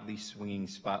wildly swinging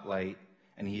spotlight,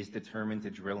 and he is determined to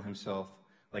drill himself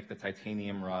like the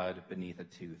titanium rod beneath a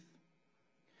tooth.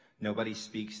 Nobody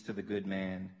speaks to the good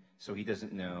man, so he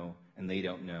doesn't know, and they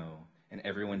don't know, and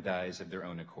everyone dies of their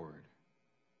own accord.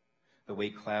 The way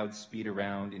clouds speed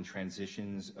around in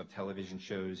transitions of television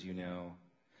shows, you know,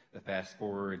 the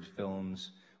fast-forward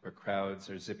films where crowds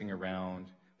are zipping around,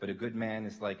 but a good man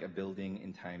is like a building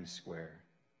in Times Square.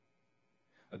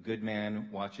 A good man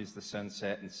watches the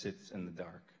sunset and sits in the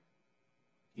dark.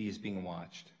 He is being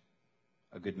watched.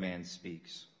 A good man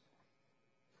speaks.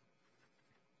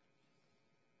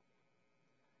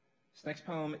 This next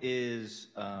poem is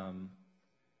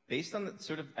based on the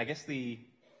sort of, I guess the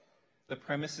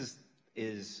premise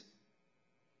is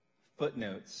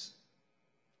footnotes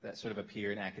that sort of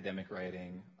appear in academic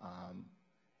writing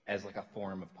as like a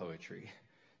form of poetry.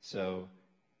 So,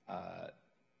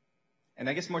 and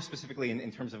I guess more specifically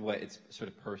in terms of what it's sort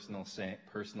of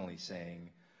personally saying,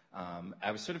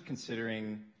 I was sort of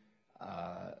considering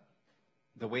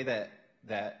the way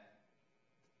that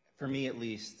for me at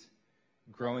least,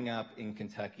 growing up in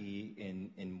Kentucky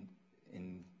in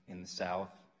the South,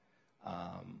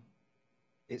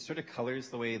 it sort of colors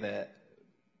the way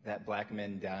that black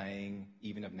men dying,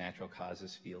 even of natural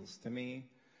causes, feels to me.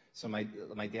 So my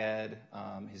dad,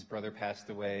 his brother passed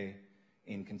away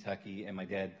in Kentucky, and my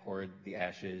dad poured the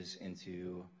ashes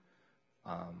into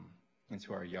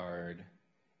our yard.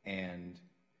 And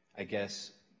I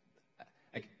guess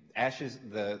ashes,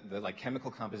 the like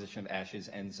chemical composition of ashes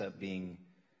ends up being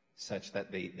such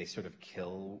that they sort of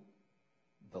kill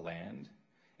the land.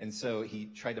 And so he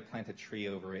tried to plant a tree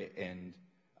over it and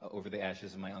over the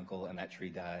ashes of my uncle, and that tree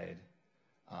died.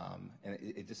 And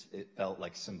it felt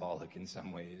like symbolic in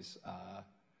some ways.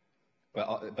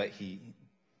 But he,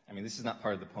 I mean, this is not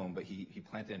part of the poem, but he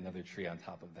planted another tree on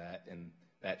top of that, and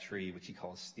that tree, which he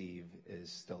calls Steve,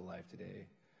 is still alive today.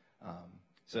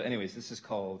 So anyways, this is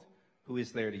called Who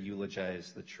Is There to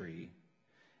Eulogize the Tree?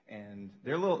 And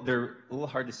they're a little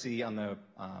hard to see on the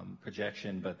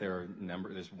projection, but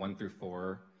there's 1 through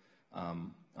 4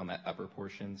 on that upper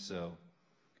portion. So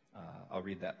I'll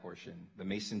read that portion. The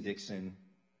Mason-Dixon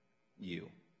U.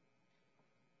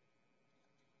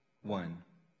 1.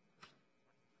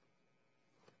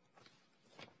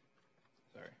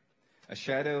 Sorry. A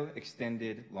shadow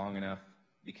extended long enough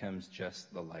becomes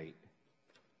just the light.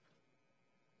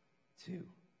 2.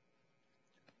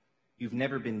 You've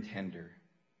never been tender.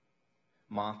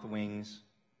 Moth wings,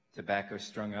 tobacco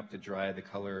strung up to dry the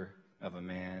color of a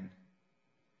man.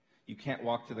 You can't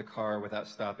walk to the car without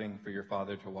stopping for your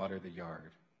father to water the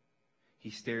yard. He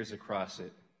stares across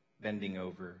it, bending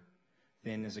over,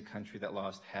 thin as a country that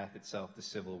lost half itself to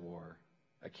civil war,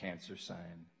 a cancer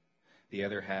sign, the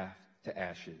other half to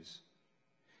ashes.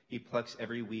 He plucks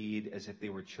every weed as if they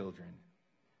were children,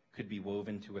 could be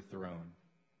woven to a throne.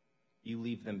 You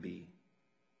leave them be.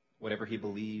 Whatever he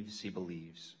believes, he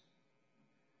believes.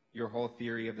 Your whole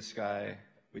theory of the sky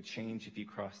would change if you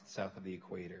crossed south of the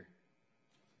equator.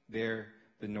 There,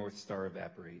 the North Star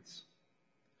evaporates,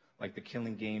 like the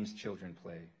killing games children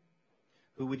play.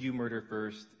 Who would you murder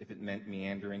first if it meant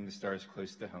meandering the stars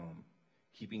close to home,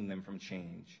 keeping them from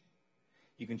change?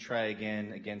 You can try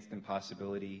again against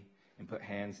impossibility and put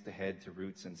hands to head to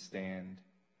roots and stand.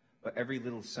 But every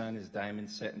little sun is diamond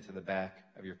set into the back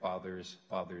of your father's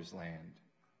land.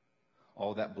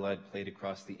 All that blood played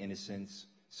across the innocence,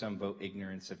 some vote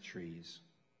ignorance of trees.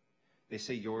 They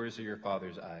say yours are your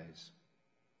father's eyes.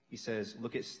 He says,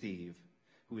 look at Steve,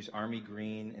 who is army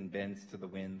green and bends to the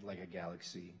wind like a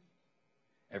galaxy.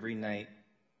 Every night,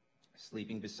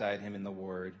 sleeping beside him in the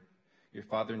ward, your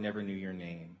father never knew your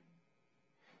name.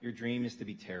 Your dream is to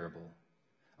be terrible,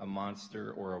 a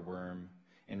monster or a worm,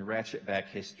 and ratchet back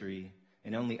history,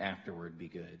 and only afterward be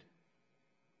good.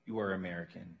 You are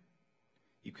American.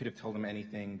 You could have told him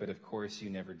anything, but of course you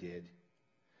never did.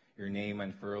 Your name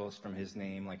unfurls from his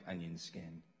name like onion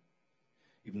skin.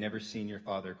 You've never seen your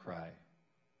father cry.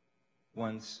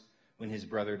 Once, when his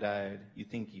brother died, you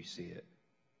think you see it.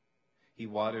 He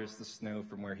waters the snow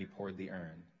from where he poured the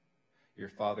urn. Your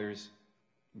father's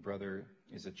brother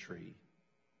is a tree,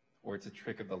 or it's a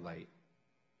trick of the light,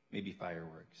 maybe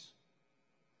fireworks.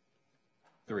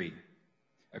 3,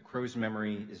 a crow's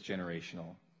memory is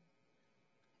generational.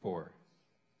 4,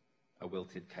 a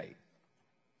wilted kite.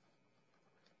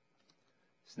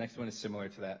 This next one is similar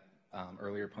to that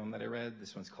earlier poem that I read.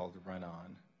 This one's called Run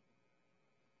On.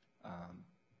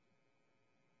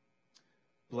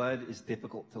 Blood is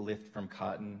difficult to lift from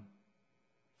cotton,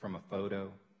 from a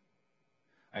photo.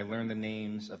 I learned the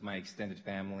names of my extended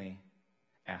family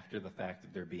after the fact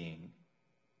of their being.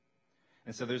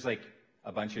 And so there's like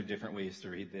a bunch of different ways to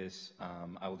read this.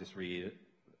 I will just read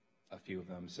a few of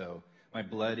them. So, my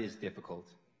blood is difficult.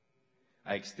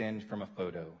 I extend from a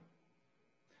photo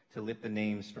to lift the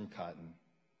names from cotton,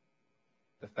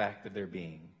 the fact of their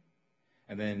being.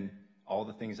 And then all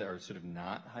the things that are sort of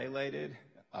not highlighted,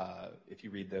 if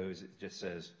you read those, it just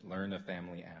says, learn a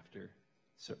family after,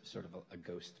 so, sort of a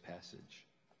ghost passage.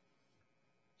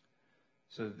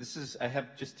 So I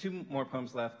have just 2 more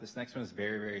poems left. This next one is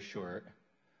very, very short.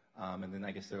 And then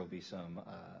I guess there will be some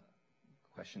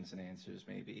questions and answers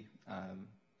maybe.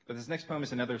 But this next poem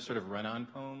is another sort of run-on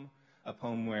poem, a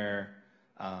poem where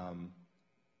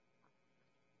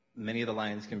many of the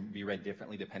lines can be read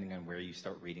differently depending on where you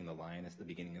start reading the line as the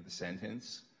beginning of the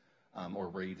sentence, or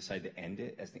where you decide to end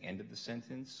it as the end of the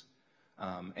sentence.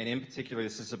 And in particular,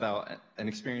 this is about an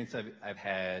experience I've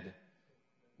had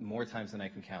more times than I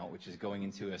can count, which is going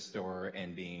into a store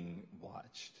and being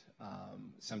watched.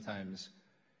 Sometimes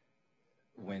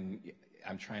when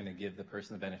I'm trying to give the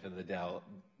person the benefit of the doubt,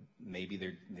 maybe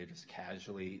they're just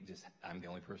casually, I'm the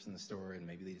only person in the store, and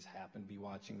maybe they just happen to be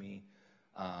watching me.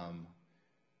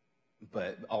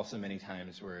 But also many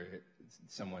times where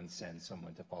someone sends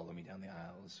someone to follow me down the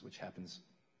aisles, which happens,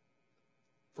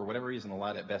 for whatever reason, a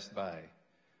lot at Best Buy.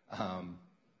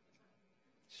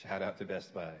 Shout out to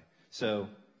Best Buy. So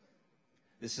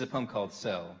this is a poem called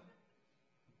Sell.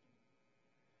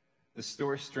 The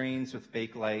store strains with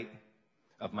fake light.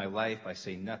 Of my life, I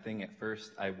say nothing at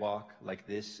first. I walk like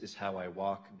this is how I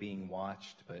walk, being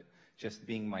watched, but just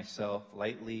being myself.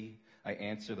 Lightly, I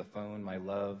answer the phone, my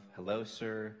love. Hello,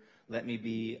 sir. Let me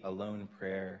be a lone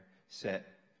prayer set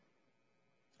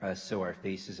so our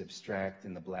faces abstract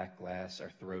in the black glass, our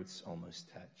throats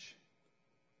almost touch.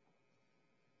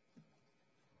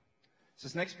 So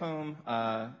this next poem,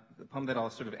 the poem that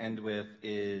I'll sort of end with,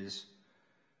 is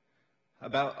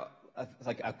about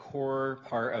like a core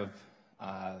part of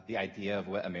the idea of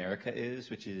what America is,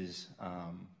 which is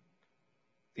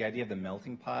the idea of the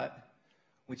melting pot,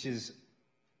 which is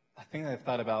a thing that I've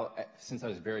thought about since I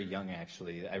was very young,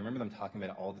 actually. I remember them talking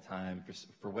about it all the time.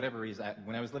 For whatever reason,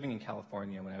 when I was living in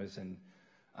California, when I was in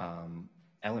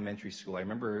elementary school, I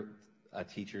remember a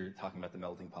teacher talking about the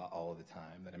melting pot all the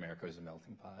time, that America is a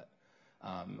melting pot.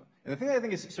 And the thing that I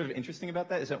think is sort of interesting about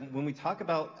that is that when we talk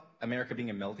about America being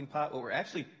a melting pot,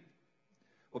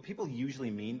 what people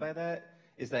usually mean by that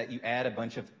is that you add a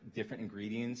bunch of different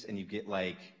ingredients and you get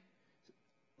like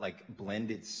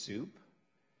blended soup.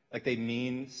 Like they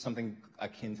mean something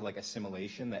akin to like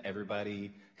assimilation, that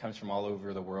everybody comes from all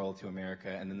over the world to America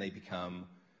and then they become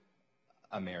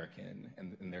American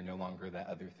and they're no longer that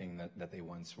other thing that they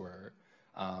once were.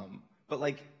 But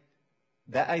like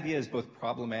that idea is both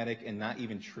problematic and not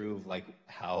even true of like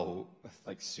how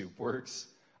like soup works.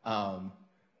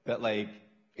 That like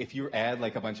if you add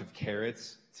like a bunch of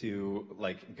carrots to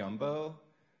like gumbo,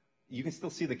 you can still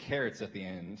see the carrots at the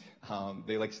end.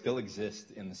 They like still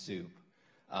exist in the soup,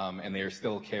 and they are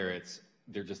still carrots.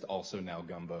 They're just also now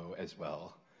gumbo as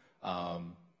well.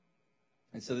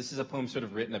 And so this is a poem sort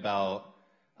of written about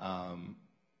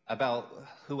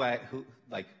who I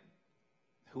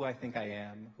think I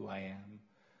am, who I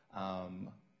am,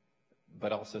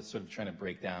 but also sort of trying to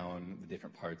break down the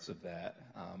different parts of that,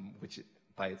 which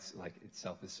by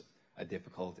itself is a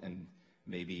difficult and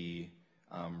maybe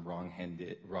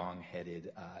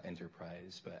wrong-headed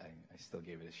enterprise, but I still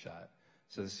gave it a shot.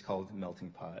 So this is called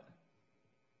Melting Pot.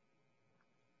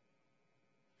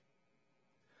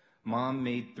 Mom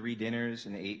made 3 dinners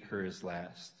and ate hers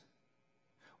last.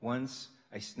 Once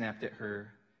I snapped at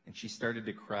her and she started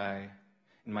to cry,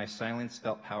 and my silence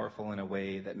felt powerful in a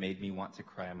way that made me want to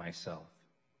cry myself,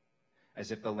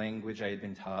 as if the language I had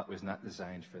been taught was not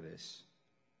designed for this.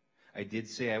 I did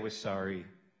say I was sorry,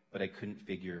 but I couldn't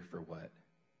figure for what.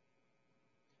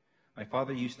 My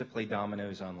father used to play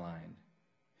dominoes online,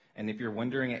 and if you're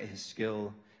wondering at his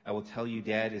skill, I will tell you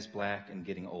Dad is black and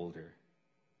getting older.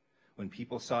 When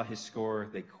people saw his score,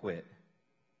 they quit.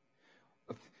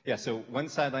 Yeah, so one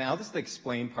sideline, I'll just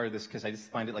explain part of this because I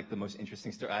just find it like the most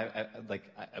interesting story. I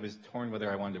was torn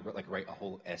whether I wanted to like write a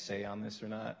whole essay on this or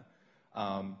not.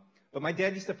 But my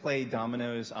dad used to play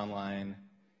dominoes online,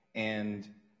 and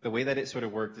the way that it sort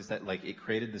of worked is that like it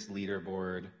created this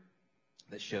leaderboard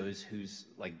that shows who's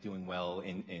like doing well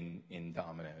in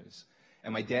dominoes.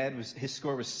 And my dad his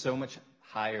score was so much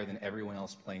higher than everyone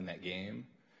else playing that game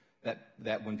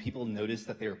that when people noticed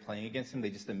that they were playing against him, they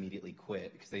just immediately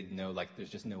quit because they'd know like there's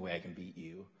just no way I can beat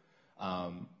you.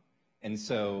 And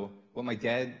so what my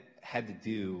dad had to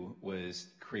do was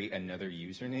create another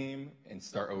username and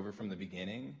start over from the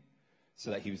beginning so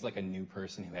that he was like a new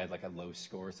person who had like a low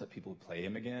score so that people would play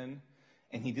him again.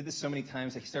 And he did this so many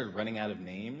times that he started running out of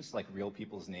names, like real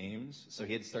people's names. So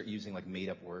he had to start using like made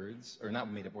up words, or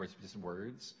not made up words, but just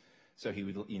words. So he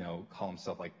would, call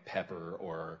himself like Pepper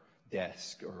or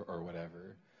Desk or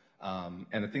whatever.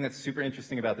 And the thing that's super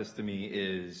interesting about this to me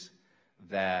is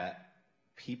that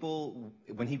people,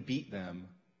 when he beat them,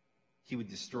 he would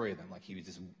destroy them. Like he was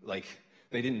just like,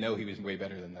 they didn't know he was way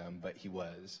better than them, but he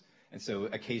was. And so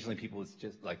occasionally people would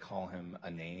just like call him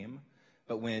a name.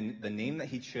 But when the name that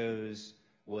he chose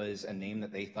was a name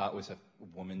that they thought was a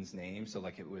woman's name, so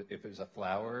like if it was a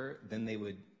flower, then they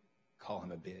would call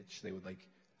him a bitch. They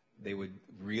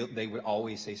would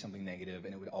always say something negative,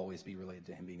 and it would always be related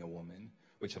to him being a woman,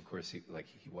 which of course he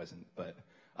wasn't, but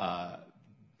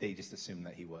they just assumed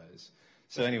that he was.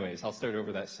 So anyways, I'll start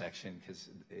over that section because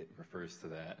it refers to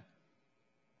that.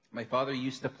 My father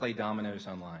used to play dominoes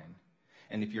online,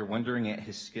 and if you're wondering at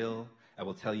his skill, I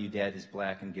will tell you Dad is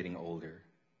black and getting older.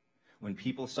 When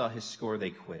people saw his score, they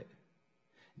quit.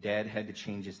 Dad had to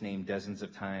change his name dozens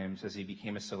of times as he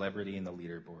became a celebrity in the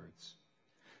leaderboards.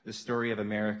 The story of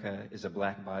America is a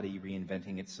black body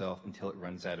reinventing itself until it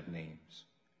runs out of names.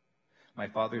 My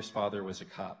father's father was a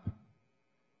cop.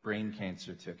 Brain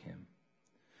cancer took him.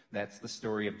 That's the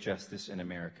story of justice in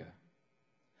America.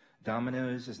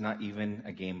 Dominoes is not even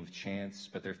a game of chance,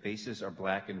 but their faces are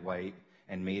black and white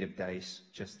and made of dice,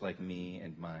 just like me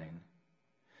and mine.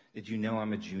 Did you know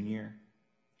I'm a junior?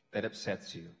 That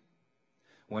upsets you.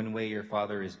 One way your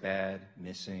father is bad,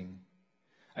 missing.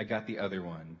 I got the other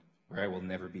one, where I will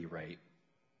never be right.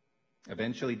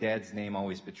 Eventually, Dad's name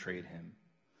always betrayed him.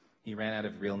 He ran out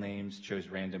of real names, chose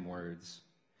random words.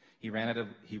 He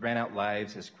ran out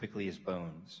lives as quickly as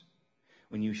bones.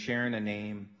 When you share in a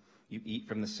name, you eat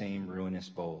from the same ruinous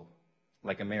bowl,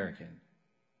 like American.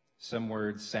 Some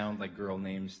words sound like girl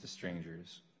names to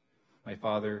strangers. My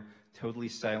father, totally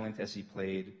silent as he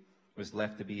played, was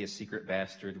left to be a secret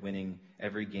bastard, winning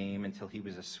every game until he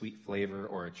was a sweet flavor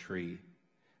or a tree.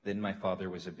 Then my father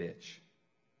was a bitch.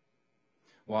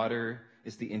 Water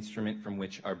is the instrument from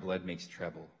which our blood makes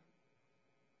treble.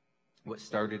 What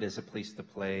started as a place to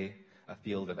play, a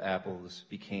field of apples,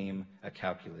 became a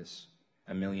calculus,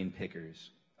 a million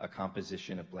pickers, a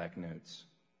composition of black notes.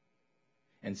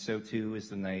 And so too is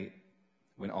the night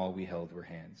when all we held were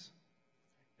hands.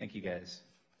 Thank you, guys.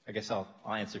 I guess I'll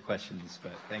answer questions,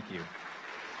 but thank you.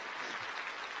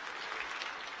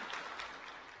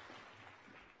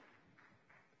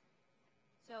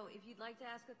 So if you'd like to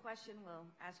ask a question, we'll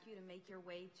ask you to make your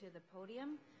way to the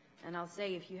podium. And I'll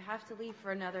say if you have to leave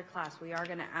for another class, we are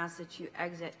going to ask that you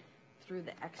exit through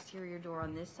the exterior door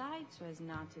on this side so as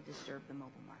not to disturb the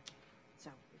mobile market. So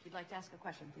if you'd like to ask a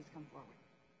question, please come forward.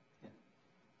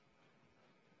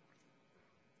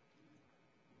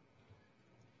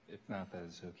 not, that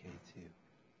is okay too.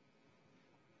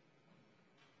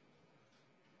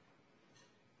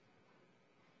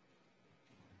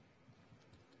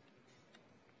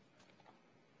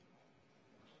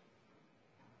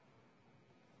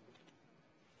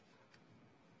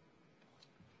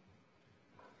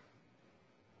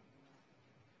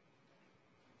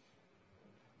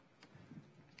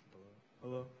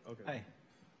 Hello? Okay. Hi.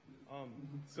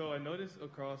 So I noticed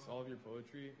across all of your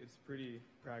poetry, it's pretty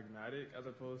pragmatic as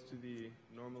opposed to the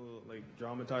normal, like,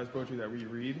 dramatized poetry that we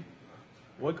read.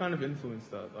 What kind of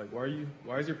influenced that? Like, why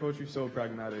is your poetry so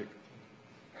pragmatic?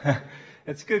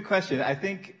 That's a good question. I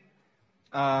think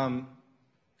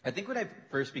when I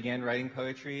first began writing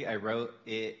poetry, I wrote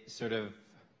it sort of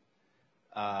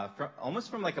almost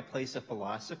from like a place of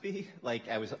philosophy. Like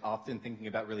I was often thinking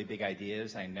about really big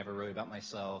ideas. I never wrote about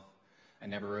myself. I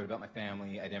never wrote about my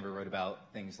family. I never wrote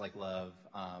about things like love.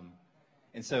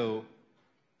 And so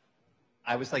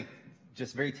I was like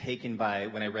just very taken by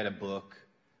when I read a book,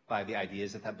 by the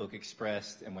ideas that book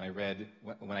expressed. And when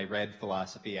I read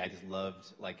philosophy, I just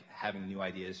loved like having new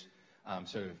ideas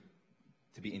sort of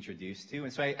to be introduced to.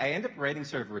 And so I end up writing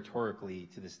sort of rhetorically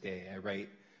to this day. I write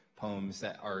poems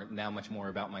that are now much more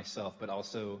about myself, but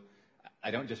also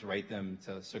I don't just write them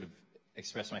to sort of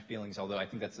express my feelings, although I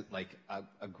think that's like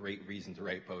a great reason to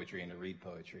write poetry and to read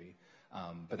poetry.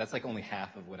 But that's like only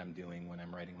half of what I'm doing when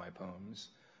I'm writing my poems.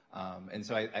 And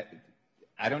so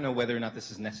I don't know whether or not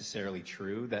this is necessarily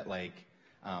true, that like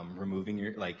removing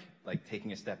your, like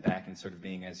taking a step back and sort of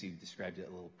being, as you described it,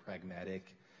 a little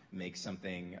pragmatic, makes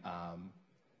something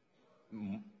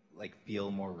like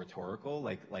feel more rhetorical,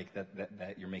 like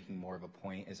that you're making more of a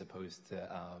point as opposed to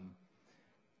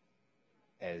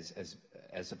as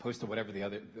opposed to whatever the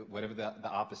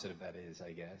opposite of that is,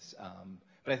 I guess.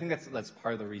 But I think that's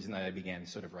part of the reason that I began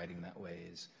sort of writing that way.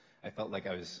 Is I felt like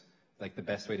I was like the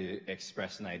best way to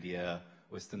express an idea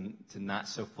was to not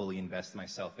so fully invest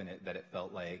myself in it that it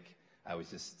felt like I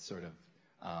was just sort of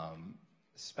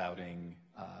spouting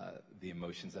the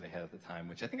emotions that I had at the time,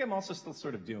 which I think I'm also still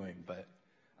sort of doing. But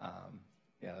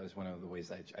yeah, that was one of the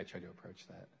ways I tried to approach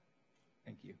that.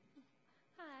 Thank you.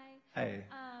 Hi.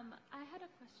 I had a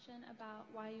question about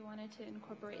why you wanted to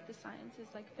incorporate the sciences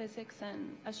like physics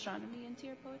and astronomy into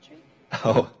your poetry.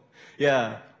 Oh,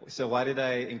 yeah. So why did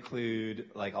I include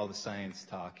like all the science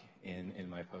talk in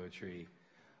my poetry?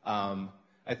 I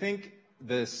think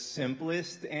the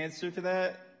simplest answer to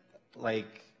that,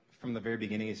 like from the very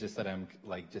beginning, is just that I'm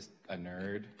like just a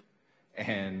nerd,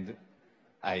 and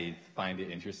I find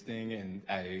it interesting, and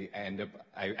I end up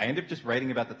just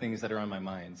writing about the things that are on my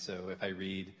mind. So if I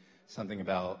read something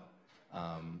about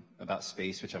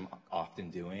space, which I'm often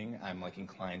doing, I'm like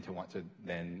inclined to want to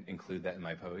then include that in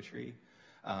my poetry.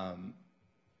 But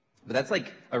that's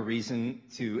like a reason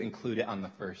to include it on the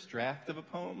first draft of a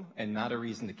poem and not a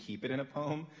reason to keep it in a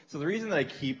poem. So the reason that I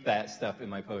keep that stuff in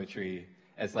my poetry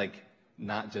as like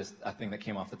not just a thing that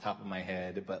came off the top of my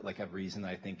head, but like a reason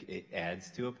that I think it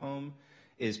adds to a poem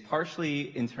is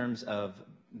partially in terms of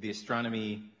the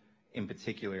astronomy in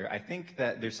particular. I think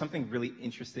that there's something really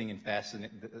interesting and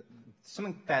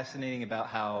fascinating about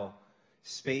how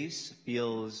space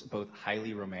feels both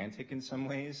highly romantic in some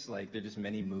ways. Like there are just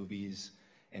many movies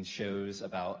and shows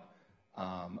about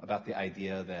the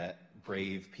idea that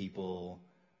brave people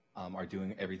are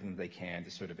doing everything they can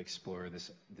to sort of explore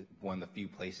one of the few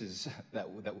places that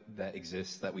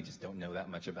exists that we just don't know that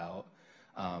much about.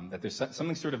 That there's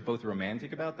something sort of both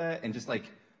romantic about that and just like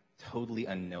totally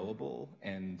unknowable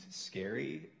and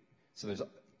scary. So there's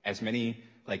as many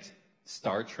like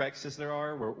Star Treks as there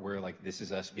are, where like this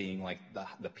is us being like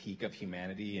the peak of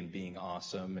humanity and being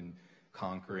awesome and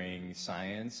conquering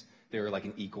science. There are like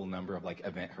an equal number of like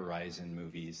Event Horizon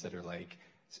movies that are like,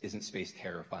 isn't space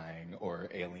terrifying, or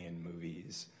alien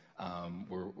movies,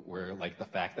 where like the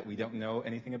fact that we don't know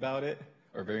anything about it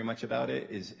or very much about it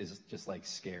is just like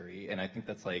scary. And I think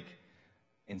that's like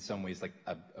in some ways like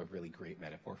a really great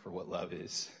metaphor for what love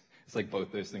is. It's like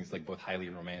both those things, like both highly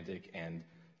romantic and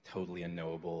totally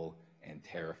unknowable and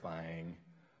terrifying,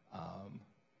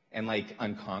 and like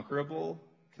unconquerable,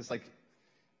 because like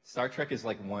Star Trek is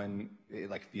like one, it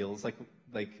like feels like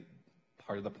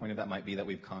part of the point of that might be that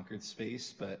we've conquered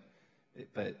space, but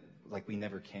like we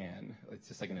never can. It's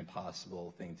just like an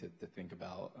impossible thing to think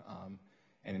about.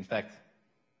 And in fact,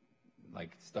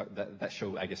 like that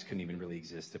show I guess couldn't even really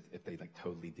exist if they like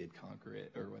totally did conquer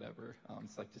it or whatever.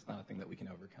 It's like just not a thing that we can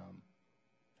overcome.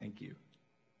 Thank you.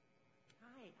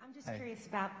 Hi, I'm just curious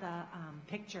about the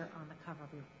picture on the cover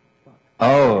of your book.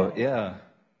 Oh yeah.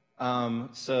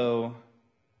 So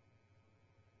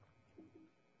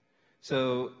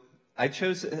I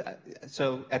chose,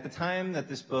 so at the time that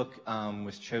this book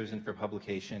was chosen for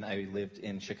publication, I lived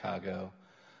in Chicago.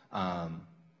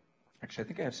 Actually, I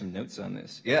think I have some notes on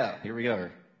this. Yeah, here we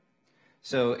go.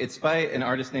 So it's by an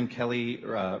artist named Kelly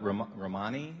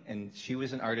Romani, and she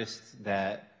was an artist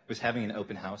that was having an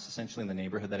open house, essentially, in the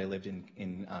neighborhood that I lived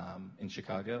in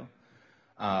Chicago.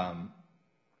 And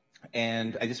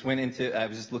I just I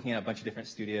was just looking at a bunch of different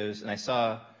studios, and I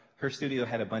saw her studio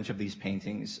had a bunch of these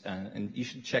paintings, and you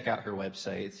should check out her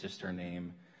website. It's just her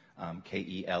name,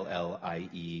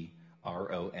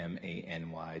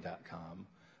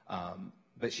 KELLIEROMANY.com.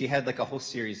 But she had like a whole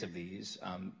series of these.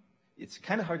 It's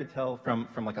kind of hard to tell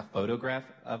from like a photograph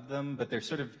of them, but they're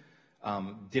sort of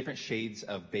different shades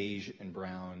of beige and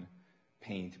brown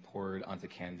paint poured onto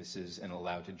canvases and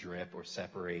allowed to drip or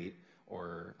separate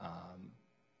or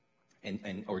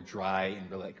or dry in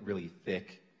really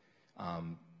thick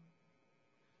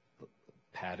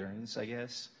patterns, I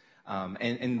guess.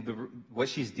 What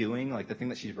she's doing, like the thing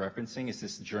that she's referencing, is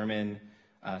this German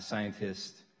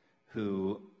scientist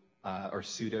who, or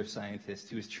pseudoscientist,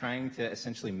 who is trying to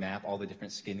essentially map all the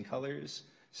different skin colors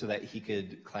so that he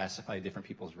could classify different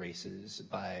people's races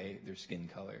by their skin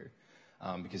color.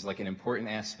 Because like an important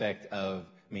aspect of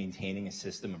maintaining a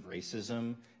system of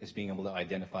racism is being able to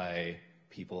identify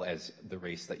people as the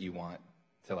race that you want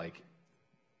to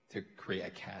create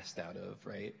a caste out of,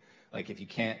 right? Like if you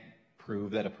can't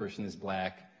prove that a person is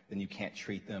black, then you can't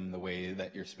treat them the way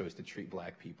that you're supposed to treat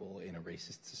black people in a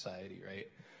racist society, right?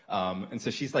 And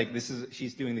so she's like,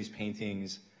 she's doing these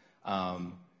paintings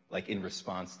like in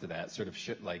response to that, sort of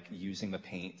like using the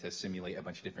paint to simulate a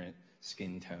bunch of different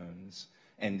skin tones.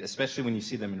 And especially when you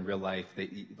see them in real life,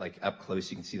 like up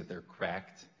close, you can see that they're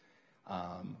cracked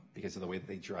because of the way that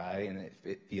they dry, and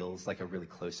it feels like a really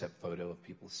close-up photo of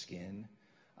people's skin.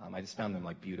 I just found them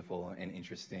like beautiful and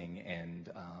interesting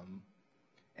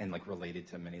and like related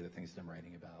to many of the things that I'm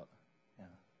writing about. Yeah.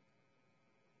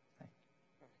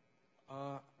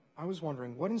 Hi. I was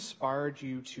wondering, what inspired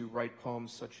you to write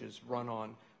poems such as Run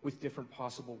On with different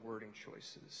possible wording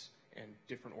choices and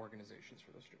different organizations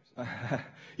for those choices?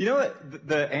 You know what?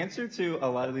 The answer to a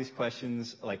lot of these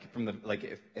questions, like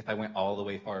if I went all the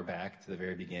way far back to the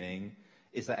very beginning,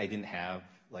 is that I didn't have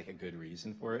like a good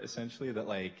reason for it. Essentially, that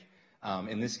like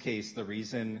in this case, the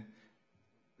reason,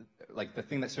 like the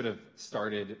thing that sort of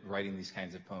started writing these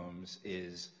kinds of poems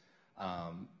is,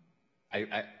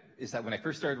 is that when I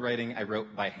first started writing, I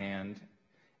wrote by hand,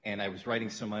 and I was writing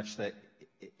so much that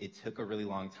it took a really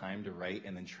long time to write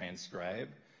and then transcribe.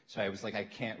 So I was like, I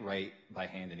can't write by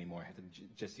hand anymore. I have to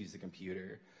just use the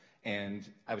computer. And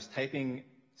I was typing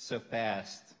so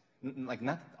fast, like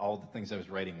not all the things I was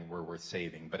writing were worth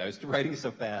saving, but I was writing so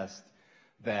fast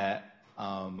that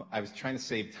I was trying to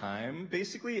save time,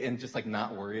 basically, and just like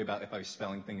not worry about if I was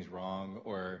spelling things wrong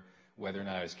or whether or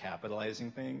not I was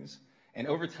capitalizing things. And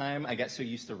over time, I got so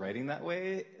used to writing that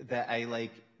way that I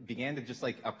like began to just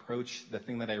like approach the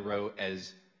thing that I wrote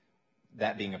as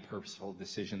that being a purposeful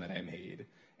decision that I made.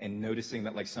 And noticing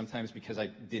that like sometimes because I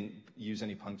didn't use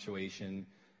any punctuation,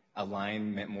 a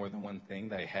line meant more than one thing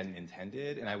that I hadn't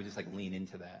intended, and I would just like lean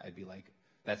into that. I'd be like,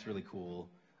 that's really cool.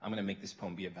 I'm going to make this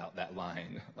poem be about that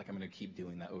line. Like I'm going to keep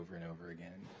doing that over and over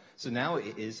again. So now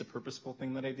it is a purposeful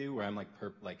thing that I do where I'm like,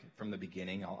 from the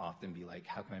beginning, I'll often be like,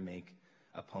 how can I make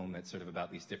a poem that's sort of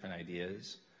about these different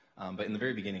ideas? But in the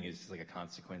very beginning, it's just like a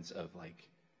consequence of like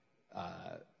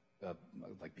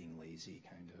being lazy,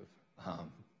 kind of.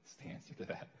 That's the answer to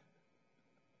that.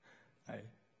 Hi.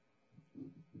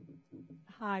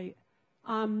 Hi.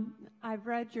 I've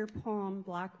read your poem,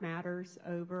 Black Matters,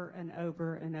 over and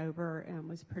over and over, and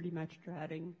was pretty much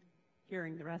dreading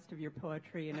hearing the rest of your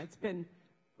poetry. And it's been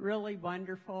really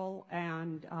wonderful,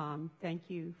 and thank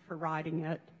you for writing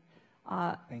it.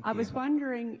 Thank I you. was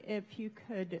wondering if you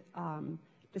could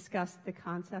discuss the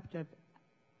concept of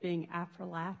being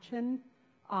Affrilachian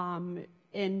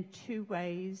in two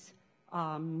ways.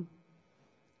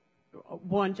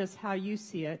 One, just how you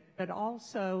see it, but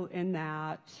also in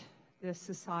that this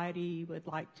society would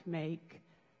like to make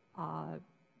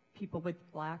people with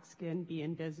black skin be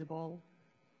invisible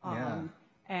and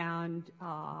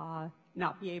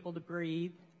not be able to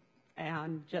breathe,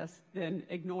 and just then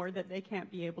ignore that they can't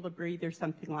be able to breathe or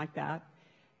something like that.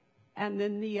 And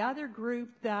then the other group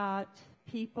that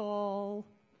people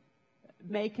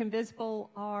make invisible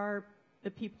are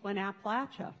the people in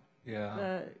Appalachia. Yeah.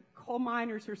 The coal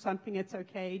miners or something, it's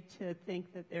okay to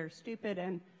think that they're stupid,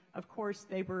 and of course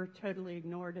they were totally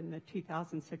ignored in the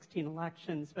 2016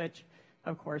 elections, which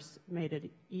of course made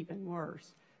it even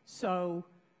worse. So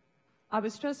I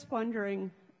was just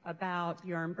wondering about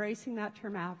your embracing that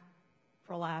term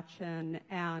Affrilachian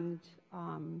and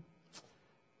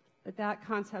that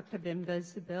concept of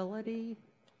invisibility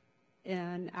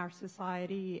in our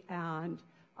society, and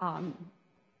I'm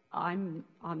on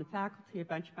the faculty, a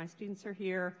bunch of my students are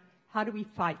here. How do we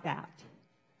fight that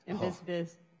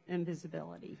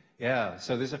invisibility? Yeah,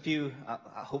 so there's a few,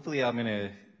 hopefully I'll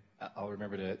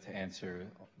remember to answer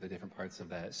the different parts of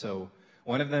that. So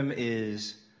one of them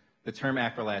is the term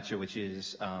Affrilachian, which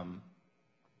is,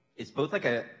 it's both like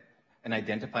an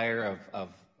identifier of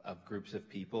groups of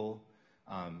people.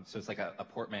 So it's like a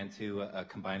portmanteau, a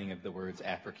combining of the words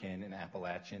African and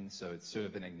Appalachian. So it's sort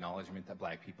of an acknowledgement that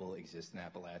black people exist in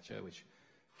Appalachia, which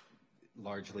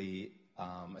largely,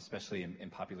 especially in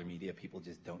popular media, people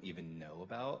just don't even know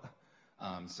about.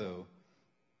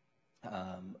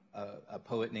 A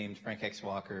poet named Frank X.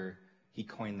 Walker, he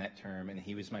coined that term, and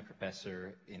he was my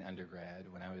professor in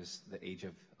undergrad when I was the age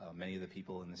of many of the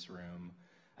people in this room.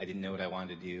 I didn't know what I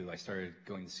wanted to do. I started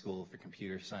going to school for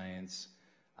computer science.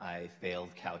 I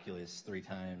failed calculus 3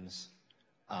 times.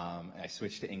 I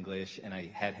switched to English, and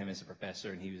I had him as a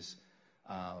professor, and he was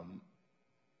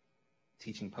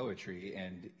teaching poetry,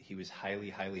 and he was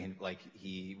highly, like,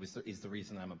 is the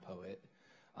reason I'm a poet.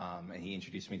 And he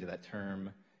introduced me to that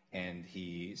term, and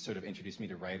he sort of introduced me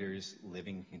to writers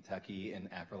living in Kentucky and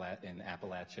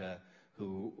Appalachia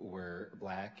who were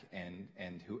black and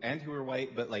who were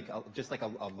white, but like just like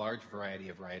a large variety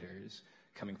of writers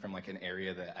coming from like an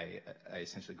area that I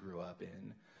essentially grew up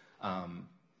in.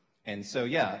 And so,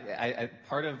 yeah, I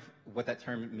part of what that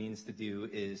term means to do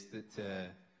is to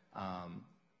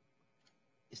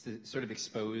sort of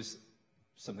expose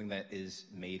something that is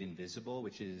made invisible,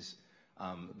 which is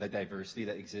the diversity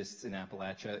that exists in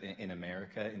Appalachia, in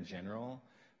America in general.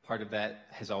 Part of that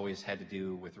has always had to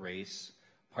do with race.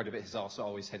 Part of it has also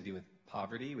always had to do with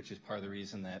poverty, which is part of the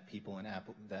reason that people in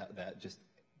that just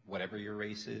whatever your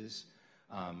race is,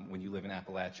 when you live in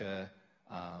Appalachia,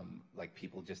 like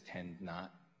people just tend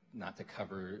not to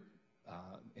cover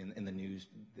in the news.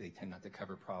 They tend not to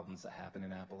cover problems that happen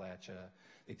in Appalachia.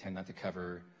 They tend not to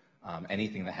cover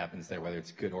anything that happens there, whether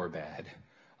it's good or bad.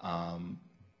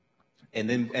 And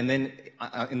then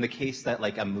in the case that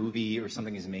like a movie or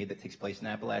something is made that takes place in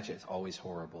Appalachia, it's always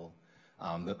horrible.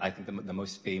 I think the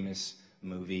most famous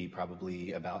movie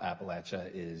probably about Appalachia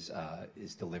is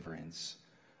Deliverance.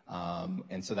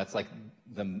 And so that's like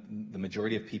the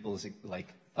majority of people's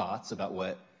like thoughts about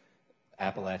what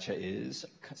Appalachia is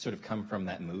sort of come from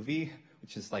that movie,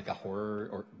 which is like a horror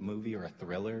or movie or a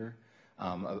thriller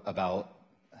about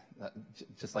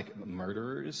just like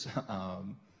murderers.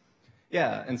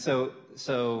 Yeah, and so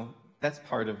that's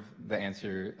part of the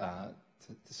answer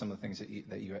to some of the things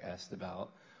that you asked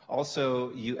about.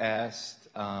 Also, you asked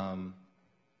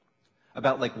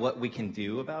about like what we can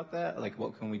do about that, like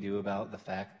what can we do about the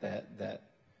fact that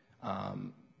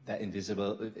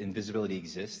invisibility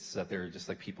exists, that there are just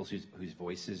like people whose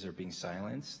voices are being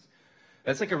silenced.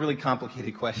 That's like a really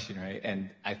complicated question, right? And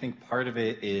I think part of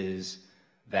it is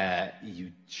that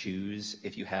you choose,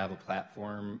 if you have a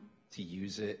platform, to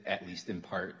use it at least in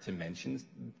part to mention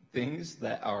things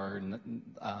that are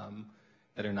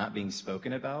not being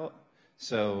spoken about.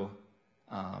 So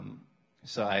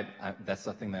that's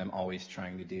something that I'm always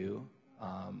trying to do.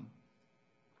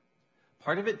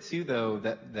 Part of it too, though,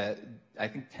 that I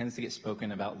think tends to get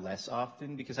spoken about less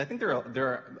often, because I think there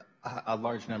are a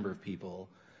large number of people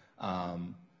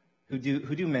who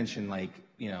do mention, like,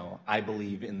 you know, I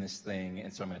believe in this thing,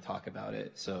 and so I'm going to talk about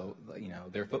it. So, you know,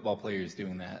 there are football players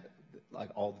doing that like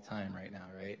all the time right now,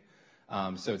 right?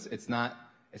 So it's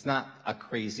not a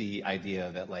crazy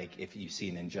idea that like if you see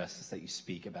an injustice that you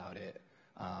speak about it.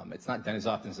 It's not done as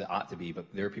often as it ought to be, but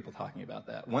there are people talking about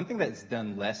that. One thing that's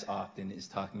done less often is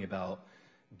talking about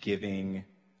giving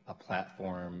a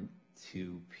platform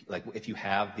to, like, if you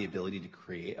have the ability to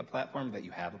create a platform, that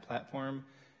you have a platform,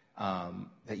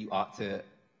 that you ought to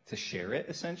share it,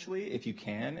 essentially, if you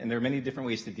can. And there are many different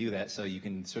ways to do that. So you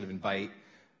can sort of invite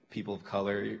people of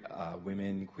color,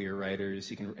 women, queer writers.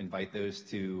 You can invite those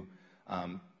to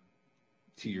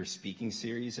your speaking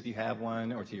series if you have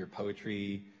one, or to your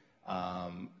poetry,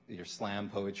 your slam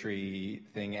poetry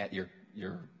thing at your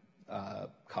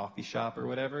coffee shop or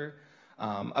whatever.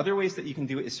 Other ways that you can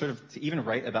do it is sort of to even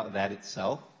write about that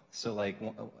itself. So like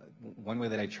one way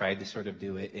that I tried to sort of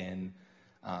do it in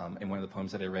one of the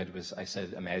poems that I read was, I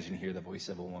said, imagine here the voice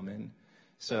of a woman.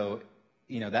 So,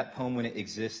 you know, that poem, when it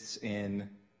exists in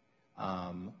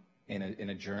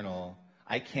a journal,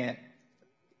 I can't,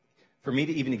 for me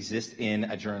to even exist in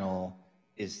a journal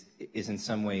is in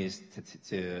some ways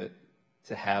to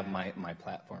have my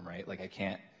platform, right? Like I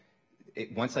can't,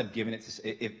 once I've given it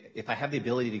to, if I have the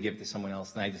ability to give it to someone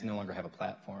else, then I just no longer have a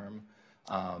platform.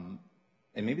 And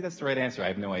maybe that's the right answer, I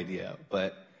have no idea.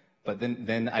 But but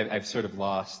then I've sort of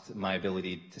lost my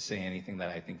ability to say anything that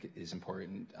I think is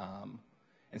important.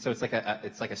 And so it's like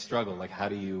a struggle. Like, how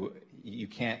do you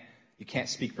can't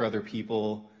speak for other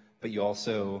people, but you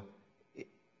also,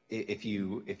 if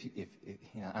you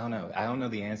know, I don't know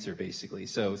the answer basically.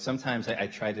 So sometimes I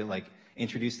try to like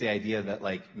introduce the idea that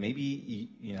like maybe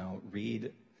you know,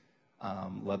 read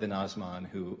Levin Osman,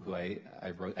 who I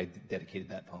dedicated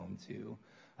that poem to.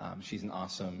 She's an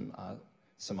awesome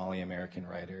Somali American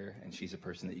writer, and she's a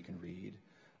person that you can read.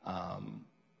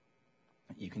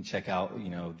 You can check out, you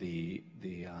know, the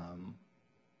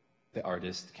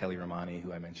artist Kelly Romani,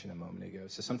 who I mentioned a moment ago.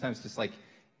 So sometimes just like,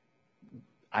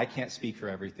 I can't speak for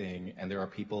everything, and there are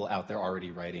people out there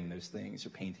already writing those things or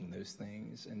painting those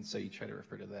things, and so you try to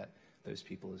refer to those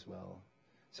people as well.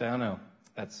 So I don't know.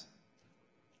 That's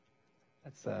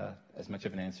as much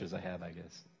of an answer as I have, I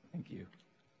guess. Thank you.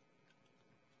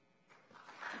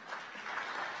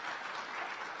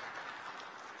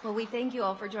 Well, we thank you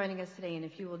all for joining us today, and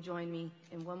if you will join me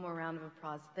in one more round of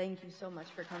applause, thank you so much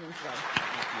for coming today.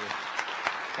 Thank you.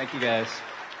 Thank you, guys.